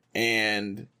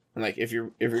 and if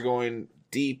you're going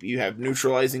deep, you have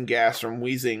Neutralizing Gas from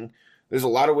Weezing. There's a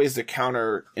lot of ways to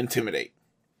counter Intimidate.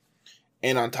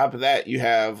 And on top of that, you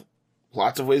have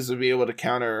lots of ways to be able to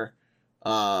counter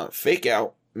Fake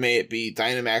Out, may it be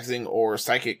Dynamaxing or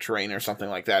Psychic Terrain or something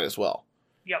like that as well.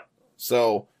 Yep.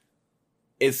 So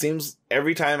it seems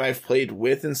every time I've played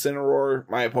with Incineroar,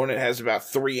 my opponent has about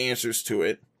 3 answers to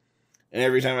it. And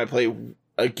every time I play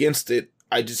against it,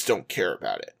 I just don't care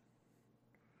about it.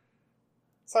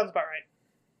 Sounds about right.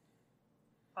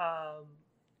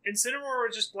 Incineroar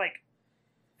was just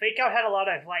Fake Out had a lot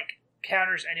of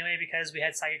counters anyway because we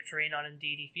had Psychic Terrain on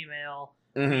Indeedee Female.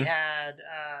 Mm-hmm. We had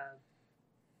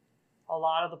a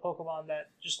lot of the Pokemon that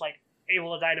just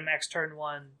able to Dynamax turn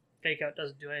 1, Fake Out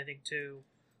doesn't do anything to.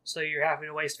 So you're having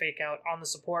to waste Fake Out on the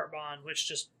support bond, which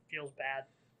just feels bad.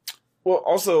 Well,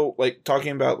 also, like,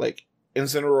 talking about, like,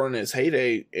 Incineroar in his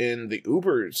heyday in the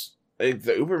Ubers, like,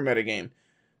 the Uber metagame,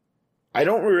 I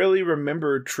don't really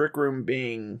remember Trick Room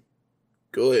being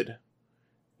good.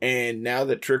 And now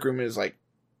that Trick Room is, like,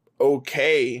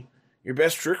 okay, your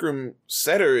best Trick Room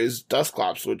setter is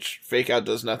Dusclops, which Fake Out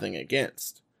does nothing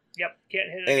against. Yep, can't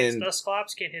hit against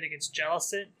Dusclops, can't hit against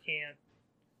Jellicent,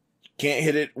 can't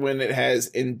hit it when it has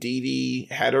Indeedee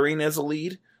Hatterene as a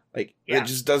lead. Like, it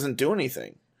just doesn't do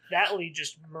anything. That lead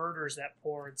just murders that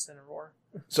poor Incineroar.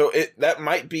 So that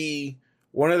might be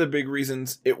one of the big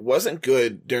reasons it wasn't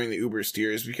good during the Uber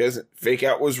tiers, because Fake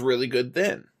Out was really good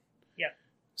then. Yeah.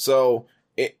 So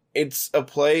it's a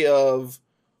play of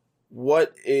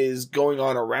what is going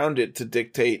on around it to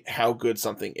dictate how good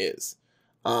something is.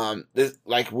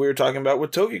 Like we were talking about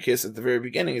with Togekiss at the very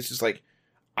beginning, it's just like,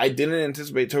 I didn't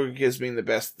anticipate Togekiss being the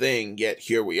best thing, yet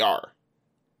here we are.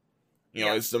 You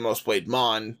know, it's the most played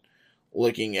Mon,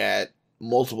 looking at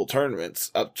multiple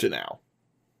tournaments up to now.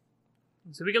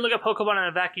 So we can look at Pokemon in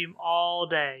a vacuum all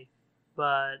day,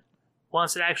 but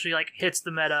once it actually like hits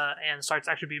the meta and starts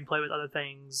actually being played with other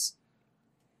things,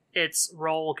 its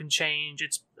role can change.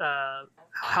 Its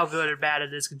how good or bad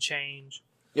it is can change.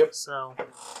 Yep. So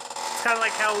it's kind of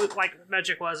like how like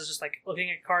Magic was. It's just like looking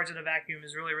at cards in a vacuum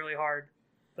is really, really hard.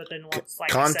 But then once like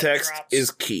context the set drops,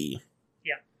 is key.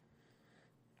 Yeah.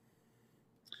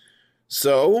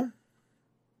 So,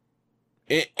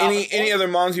 any other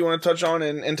Mons you want to touch on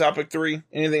in topic 3?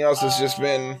 Anything else that's just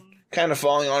been kind of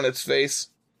falling on its face?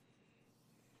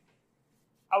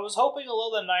 I was hoping a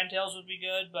little bit Ninetales would be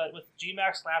good, but with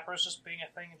Gmax Lapras just being a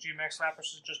thing, Gmax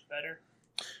Lapras is just better.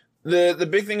 The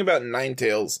big thing about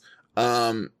Ninetales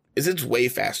is it's way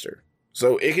faster.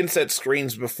 So it can set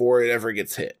screens before it ever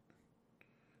gets hit.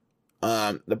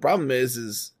 The problem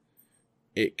is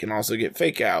it can also get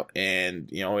Fake Out, and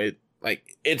you know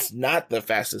it's not the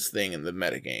fastest thing in the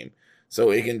metagame,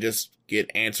 so it can just get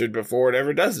answered before it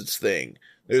ever does its thing.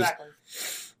 Exactly.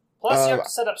 Plus, you have to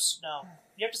set up Snow.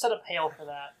 You have to set up Hail for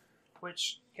that,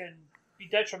 which can be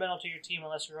detrimental to your team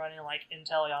unless you're running like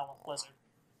Inteleon with Blizzard.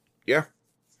 Yeah,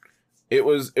 it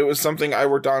was something I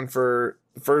worked on for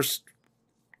the first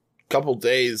couple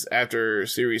days after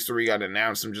Series 3 got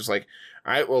announced. I'm just like,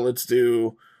 all right, well, let's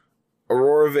do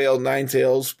Aurora Veil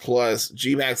Ninetales plus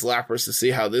Gmax Lapras to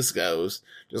see how this goes.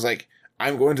 Just like,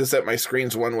 I'm going to set my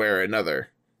screens one way or another.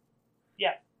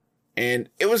 Yeah. And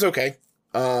it was okay.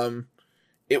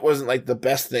 It wasn't like the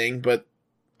best thing, but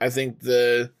I think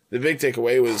the big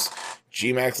takeaway was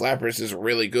Gmax Lapras is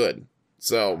really good.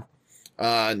 So,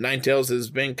 Ninetales has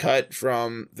been cut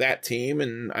from that team,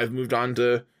 and I've moved on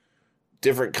to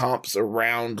different comps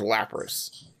around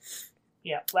Lapras.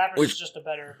 Yeah, Lapras is just a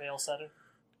better Veil setter.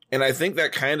 And I think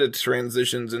that kind of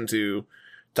transitions into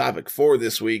topic 4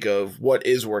 this week of what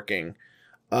is working.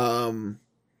 You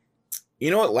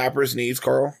know what Lapras needs,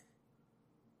 Carl?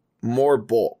 More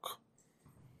bulk.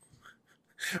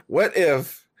 What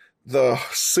if the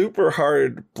super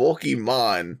hard bulky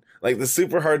Mon, like the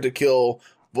super hard to kill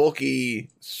bulky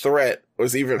threat,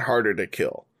 was even harder to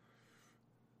kill?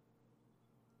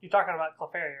 You're talking about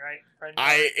Clefairy, right?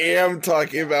 I am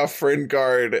talking about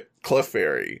Friendguard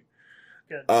Clefairy.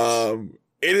 Good.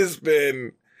 It's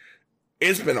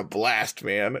been a blast,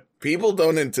 man. People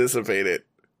don't anticipate it.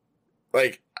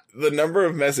 Like, the number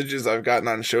of messages I've gotten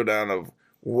on Showdown of,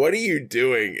 what are you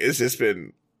doing? It's just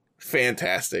been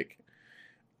fantastic.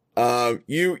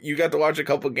 You got to watch a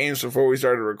couple games before we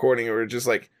started recording, and we were just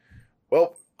like,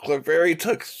 well, Clefairy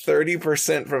took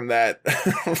 30% from that,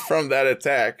 from that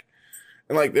attack.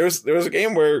 And like, there was a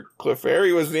game where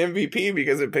Clefairy was the MVP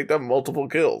because it picked up multiple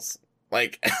kills.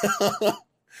 Like,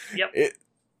 yep.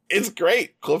 It's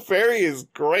great. Clefairy is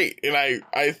great, and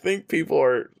I think people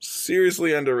are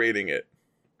seriously underrating it.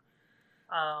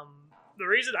 The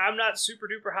reason I'm not super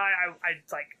duper high, I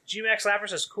like Gmax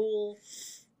Lapras is cool.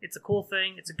 It's a cool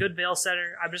thing. It's a good Veil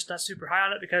setter. I'm just not super high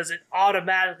on it because it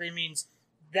automatically means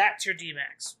that's your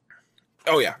D-Max.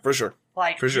 Oh yeah, for sure.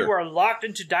 Like, for sure. You are locked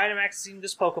into Dynamaxing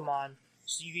this Pokemon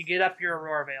so you can get up your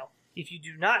Aurora Veil. If you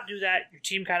do not do that, your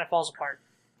team kind of falls apart.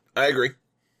 I agree.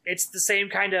 It's the same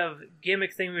kind of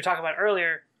gimmick thing we were talking about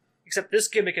earlier, except this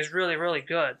gimmick is really, really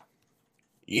good.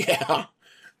 Yeah.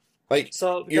 Like,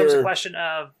 so it becomes a question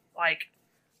of, like,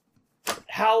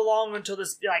 how long until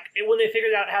this, like, when they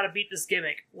figured out how to beat this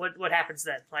gimmick, what happens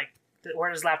then? Like,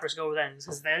 where does Lapras go then?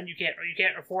 Because then you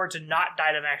can't afford to not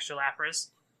Dynamax your Lapras.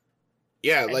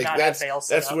 Yeah, like,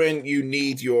 that's when you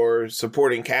need your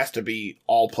supporting cast to be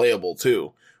all playable,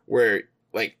 too. Where,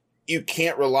 like, you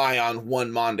can't rely on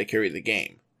one Mon to carry the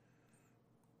game.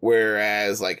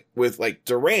 Whereas, like, with, like,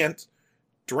 Durant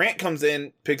comes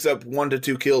in, picks up 1 to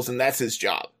 2 kills, and that's his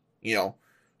job, you know?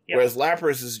 Yep. Whereas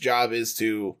Lapras' job is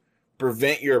to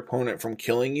prevent your opponent from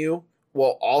killing you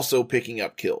while also picking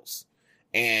up kills.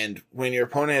 And when your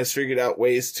opponent has figured out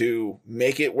ways to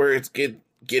make it where it's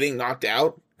getting knocked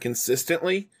out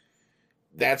consistently,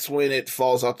 that's when it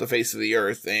falls off the face of the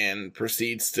earth and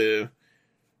proceeds to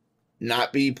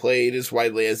not be played as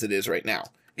widely as it is right now.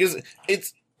 Because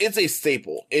it's a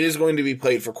staple. It is going to be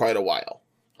played for quite a while.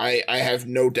 I have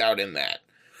no doubt in that.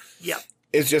 Yeah.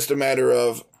 It's just a matter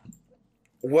of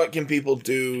what can people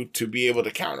do to be able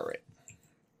to counter it.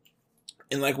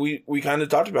 And like we kind of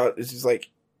talked about, it's just like,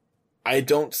 I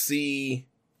don't see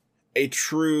a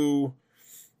true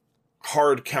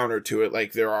hard counter to it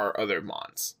like there are other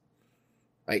mons.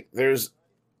 Like, there's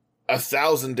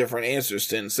 1,000 different answers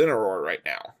to Incineroar right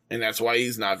now, and that's why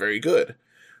he's not very good.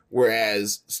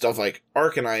 Whereas stuff like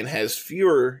Arcanine has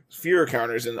fewer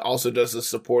counters and also does the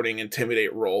supporting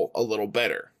Intimidate role a little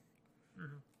better.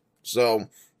 Mm-hmm. So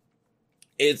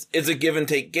it's a give and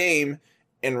take game,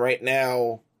 and right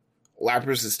now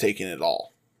Lapras is taking it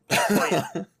all. Oh,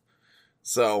 yeah.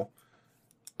 So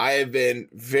I have been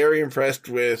very impressed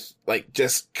with, like,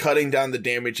 just cutting down the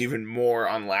damage even more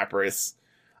on Lapras.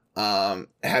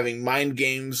 Having mind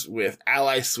games with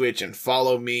Ally Switch and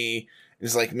Follow Me.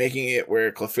 Just, like, making it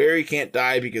where Clefairy can't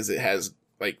die because it has,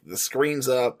 like, the screens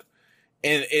up.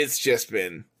 And it's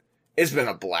been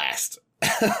a blast.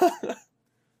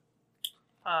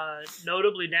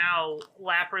 Notably now,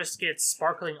 Lapras gets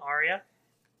Sparkling Aria.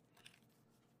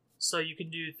 So you can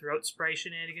do throat spray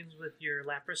shenanigans with your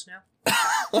Lapras now.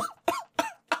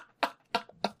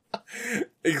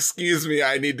 Excuse me,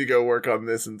 I need to go work on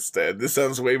this instead. This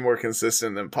sounds way more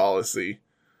consistent than policy.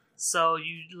 So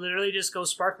you literally just go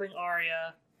Sparkling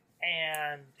Aria,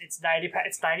 and it's 90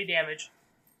 damage.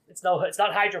 It's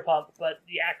not Hydro Pump, but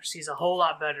the accuracy is a whole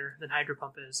lot better than Hydro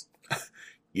Pump is.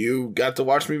 You got to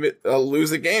watch me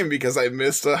lose a game because I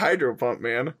missed a Hydro Pump,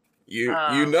 man. You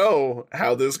know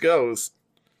how this goes.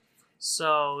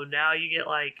 So now you get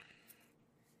like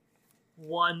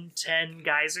 110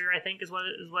 Geyser, I think is what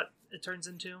it turns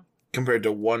into. Compared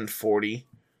to 140.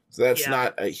 So that's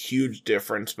not a huge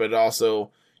difference, but you also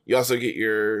get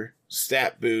your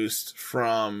stat boost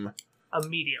from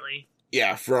immediately.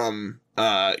 Yeah, from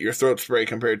your throat spray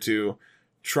compared to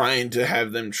trying to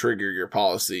have them trigger your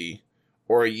policy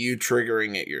or you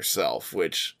triggering it yourself,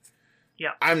 which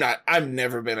I've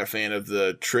never been a fan of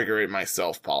the trigger it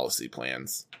myself policy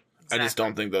plans. Exactly. I just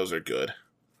don't think those are good.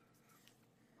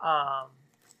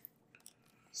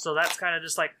 So that's kind of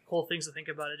just like cool things to think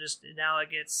about. It just now it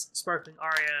gets Sparkling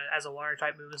Aria as a water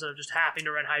type move instead of just having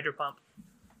to run Hydro Pump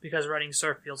because running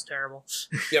Surf feels terrible.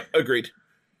 Yep, agreed.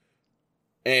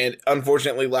 And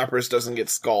unfortunately, Lapras doesn't get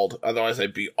Scald. Otherwise,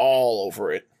 I'd be all over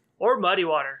it. Or Muddy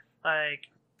Water, like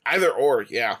either or,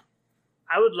 yeah.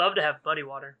 I would love to have Muddy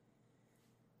Water.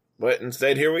 But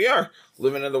instead, here we are,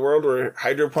 living in the world where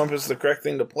Hydro Pump is the correct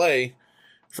thing to play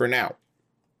for now.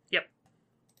 Yep.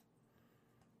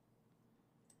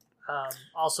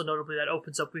 Also, notably, that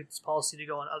opens up weakness policy to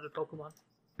go on other Pokemon.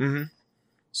 Mm-hmm.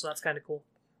 So that's kind of cool.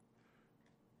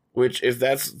 Which, if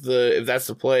that's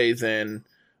the play, then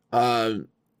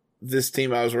this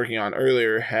team I was working on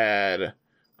earlier had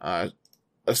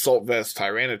Assault Vest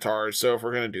Tyranitar. So if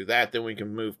we're going to do that, then we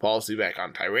can move policy back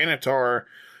on Tyranitar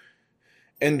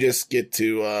and just get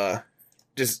to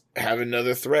just have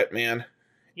another threat, man.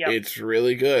 Yep. It's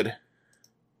really good.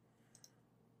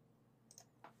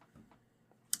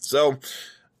 So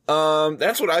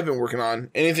that's what I've been working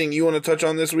on. Anything you want to touch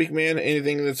on this week, man?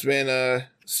 Anything that's been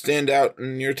stand out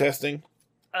in your testing?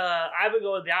 I've been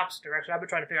going the opposite direction. I've been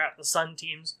trying to figure out the Sun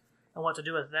teams and what to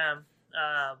do with them.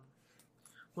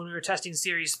 When we were testing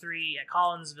Series 3 at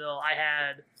Collinsville, I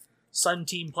had Sun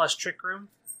Team plus Trick Room,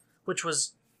 which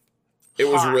was It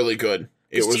was really good.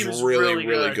 It was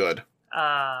really good.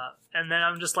 And then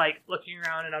I'm just like looking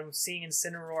around and I'm seeing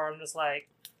Incineroar. I'm just like,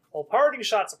 well, Parting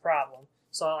Shot's a problem.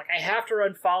 So like I have to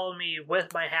run Follow Me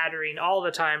with my Hatterene all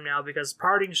the time now because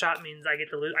Parting Shot means I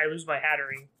lose my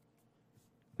Hatterene.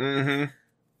 Mm-hmm.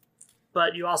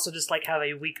 But you also just like have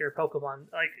a weaker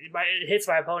Pokemon. Like it hits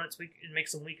my opponents weak and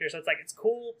makes them weaker. So it's like it's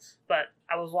cool, but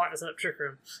I was wanting to set up Trick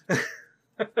Room.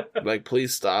 Like,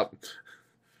 please stop.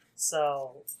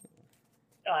 So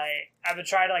I've been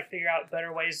trying to like figure out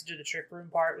better ways to do the Trick Room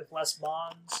part with less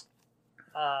Mons.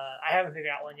 I haven't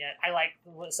figured out one yet. I like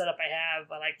the setup I have.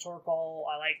 I like Torkoal.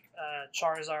 I like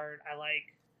Charizard. I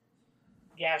like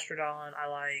Gastrodon. I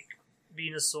like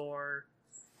Venusaur.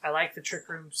 I like the Trick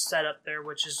Room setup there,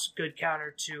 which is good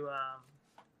counter to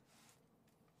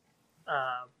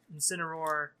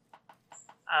Incineroar.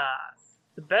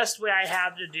 The best way I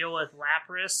have to deal with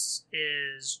Lapras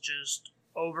is just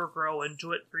overgrow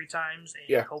into it 3 times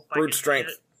and hope I brute can strength.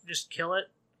 get it, just kill it.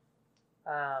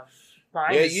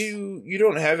 You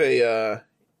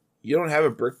don't have a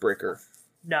brick breaker.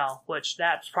 No, which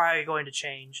that's probably going to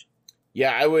change.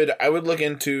 Yeah, I would look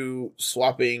into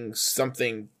swapping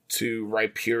something to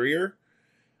Rhyperior.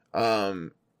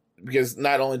 Because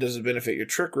not only does it benefit your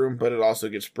Trick Room, but it also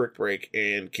gets Brick Break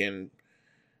and can...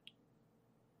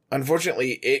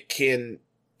 Unfortunately, it can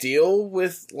deal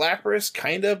with Lapras,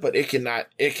 kind of, but it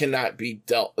cannot be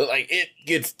dealt... Like, it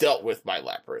gets dealt with by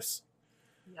Lapras.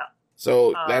 Yeah.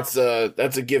 So that's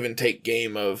a give and take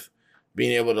game of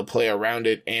being able to play around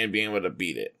it and being able to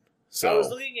beat it. So I was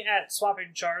looking at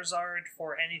swapping Charizard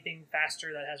for anything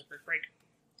faster that has Brick Break.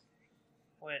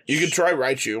 Which, you could try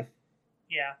Raichu.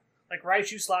 Yeah. Like,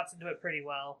 Raichu slots into it pretty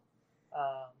well.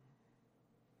 I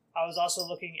was also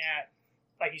looking at,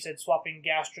 like you said, swapping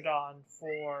Gastrodon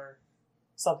for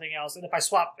something else. And if I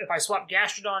swap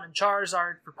Gastrodon and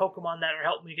Charizard for Pokemon that are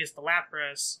helping me against the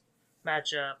Lapras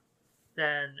matchup,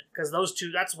 then, because those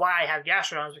two, that's why I have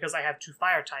Gastrodon, is because I have 2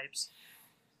 fire types.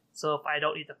 So if I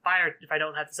don't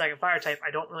have the second fire type,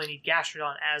 I don't really need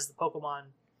Gastrodon as the Pokemon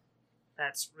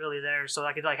that's really there. So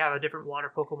I could like have a different water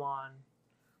Pokemon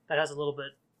that has a little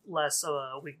bit less of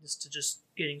a weakness to just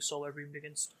getting Solar Beamed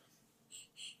against.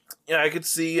 Yeah, I could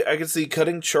see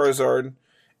cutting Charizard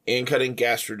and cutting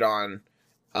Gastrodon,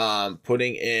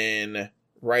 putting in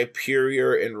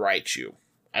Rhyperior and Raichu.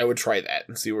 I would try that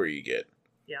and see where you get.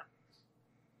 Yeah.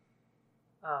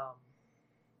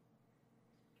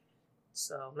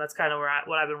 So that's kind of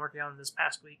what I've been working on this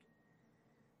past week.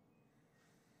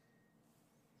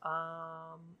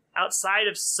 Outside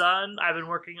of Sun, I've been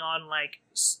working on like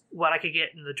what I could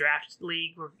get in the draft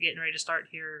league. We're getting ready to start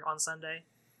here on Sunday.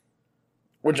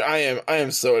 Which I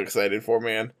am so excited for,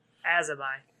 man. As am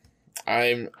I.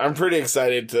 I'm pretty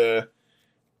excited to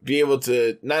be able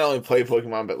to not only play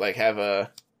Pokemon but like have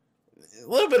a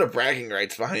little bit of bragging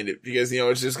rights behind it, because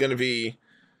it's just going to be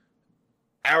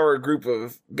our group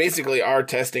of basically our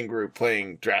testing group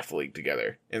playing draft league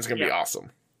together, and it's going to be awesome.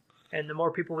 And the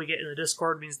more people we get in the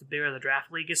Discord means the bigger the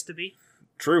draft league gets to be.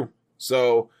 True.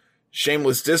 So,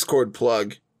 shameless Discord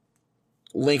plug.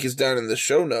 Link is down in the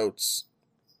show notes.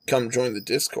 Come join the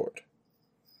Discord.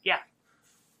 Yeah.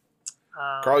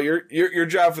 Carl, your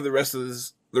job for the rest of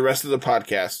the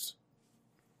podcast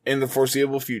in the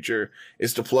foreseeable future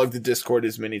is to plug the Discord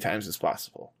as many times as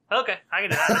possible. Okay, I can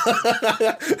do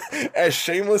that. As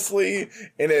shamelessly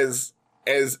and as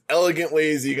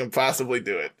elegantly as you can possibly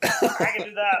do it. I can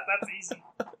do that. That's easy.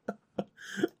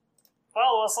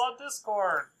 Follow us on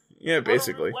Discord. Yeah,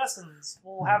 basically. Lessons.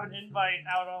 We'll have an invite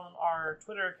out on our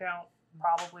Twitter account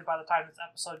probably by the time this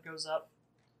episode goes up.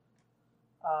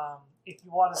 If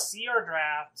you want to see our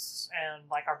drafts and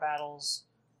like our battles,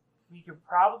 we could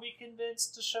probably be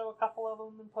convinced to show a couple of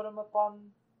them and put them up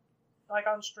on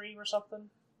stream or something.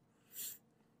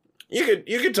 You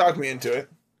could talk me into it.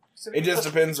 So it just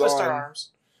depends on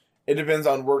it depends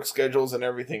on work schedules and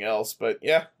everything else, but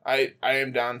yeah, I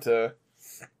am down to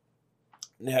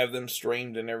have them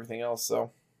streamed and everything else.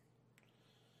 So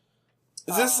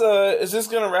is this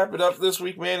gonna wrap it up this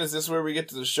week, man? Is this where we get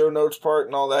to the show notes part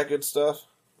and all that good stuff?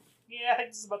 Yeah, I think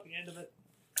this is about the end of it.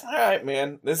 All right,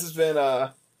 man. This has been I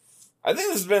think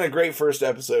this has been a great first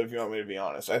episode, if you want me to be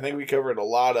honest. I think we covered a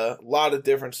lot of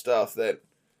different stuff that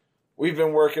we've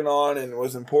been working on and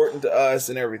was important to us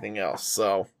and everything else.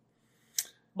 So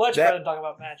much better than talk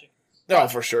about Magic. No,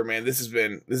 for sure, man. This has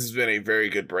been a very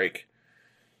good break.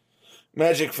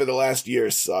 Magic for the last year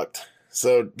sucked.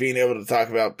 So being able to talk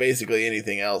about basically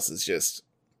anything else is just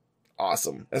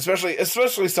awesome.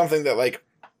 Especially something that like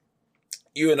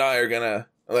you and I are gonna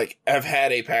like have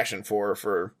had a passion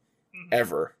for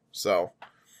ever. So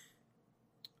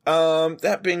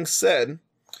that being said,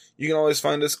 you can always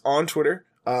find us on Twitter.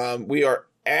 We are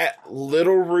at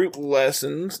Little Root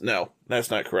Lessons. No,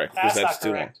 that's not correct. That's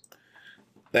too long.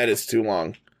 That is too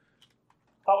long.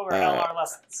 Thought we were LR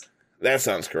Lessons. That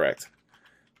sounds correct.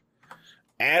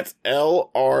 At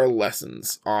LR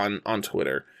Lessons on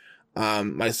Twitter.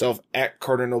 Myself at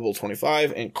Carter Noble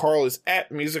 25 and Carl is at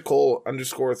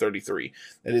musical_33.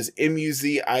 That is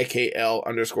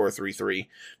MUZIKL_33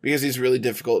 because he's really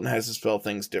difficult and has to spell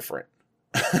things different.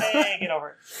 Hey, get over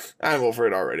it. I'm over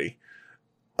it already.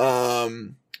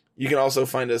 You can also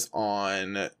find us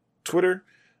on Twitter.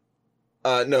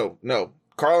 No.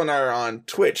 Carl and I are on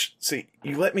Twitch. See,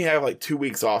 you let me have like 2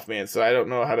 weeks off, man, so I don't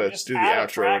know how to do the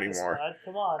outro anymore. Bud.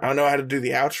 Come on. I don't know how to do the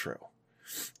outro.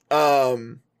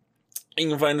 You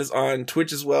can find us on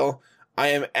Twitch as well. I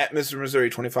am at Mr. Missouri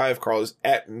 25. Carl is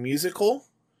at Musical.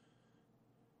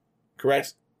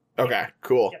 correct? Okay,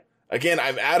 cool. Yep. Again,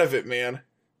 I'm out of it, man.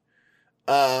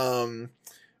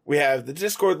 We have the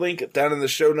Discord link down in the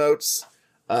show notes.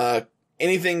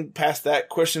 Anything past that,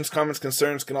 questions, comments,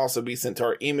 concerns can also be sent to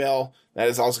our email. That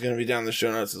is also going to be down in the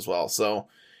show notes as well. So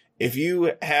if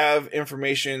you have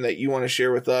information that you want to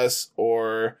share with us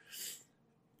or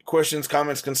questions,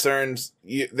 comments, concerns,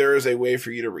 there is a way for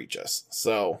you to reach us.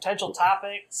 So potential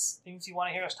topics, things you want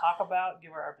to hear us talk about,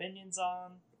 give our opinions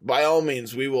on. By all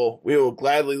means, we will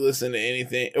gladly listen to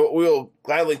anything. We will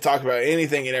gladly talk about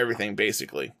anything and everything,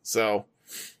 basically. So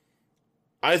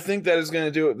I think that is going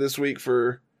to do it this week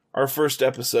for our first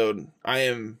episode. I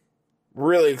am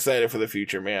really excited for the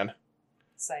future, man.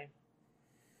 Same.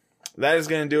 That is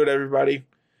going to do it, everybody.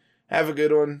 Have a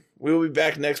good one. We will be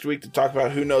back next week to talk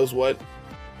about who knows what.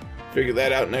 Figure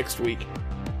that out next week.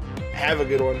 Have a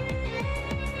good one.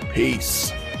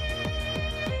 Peace.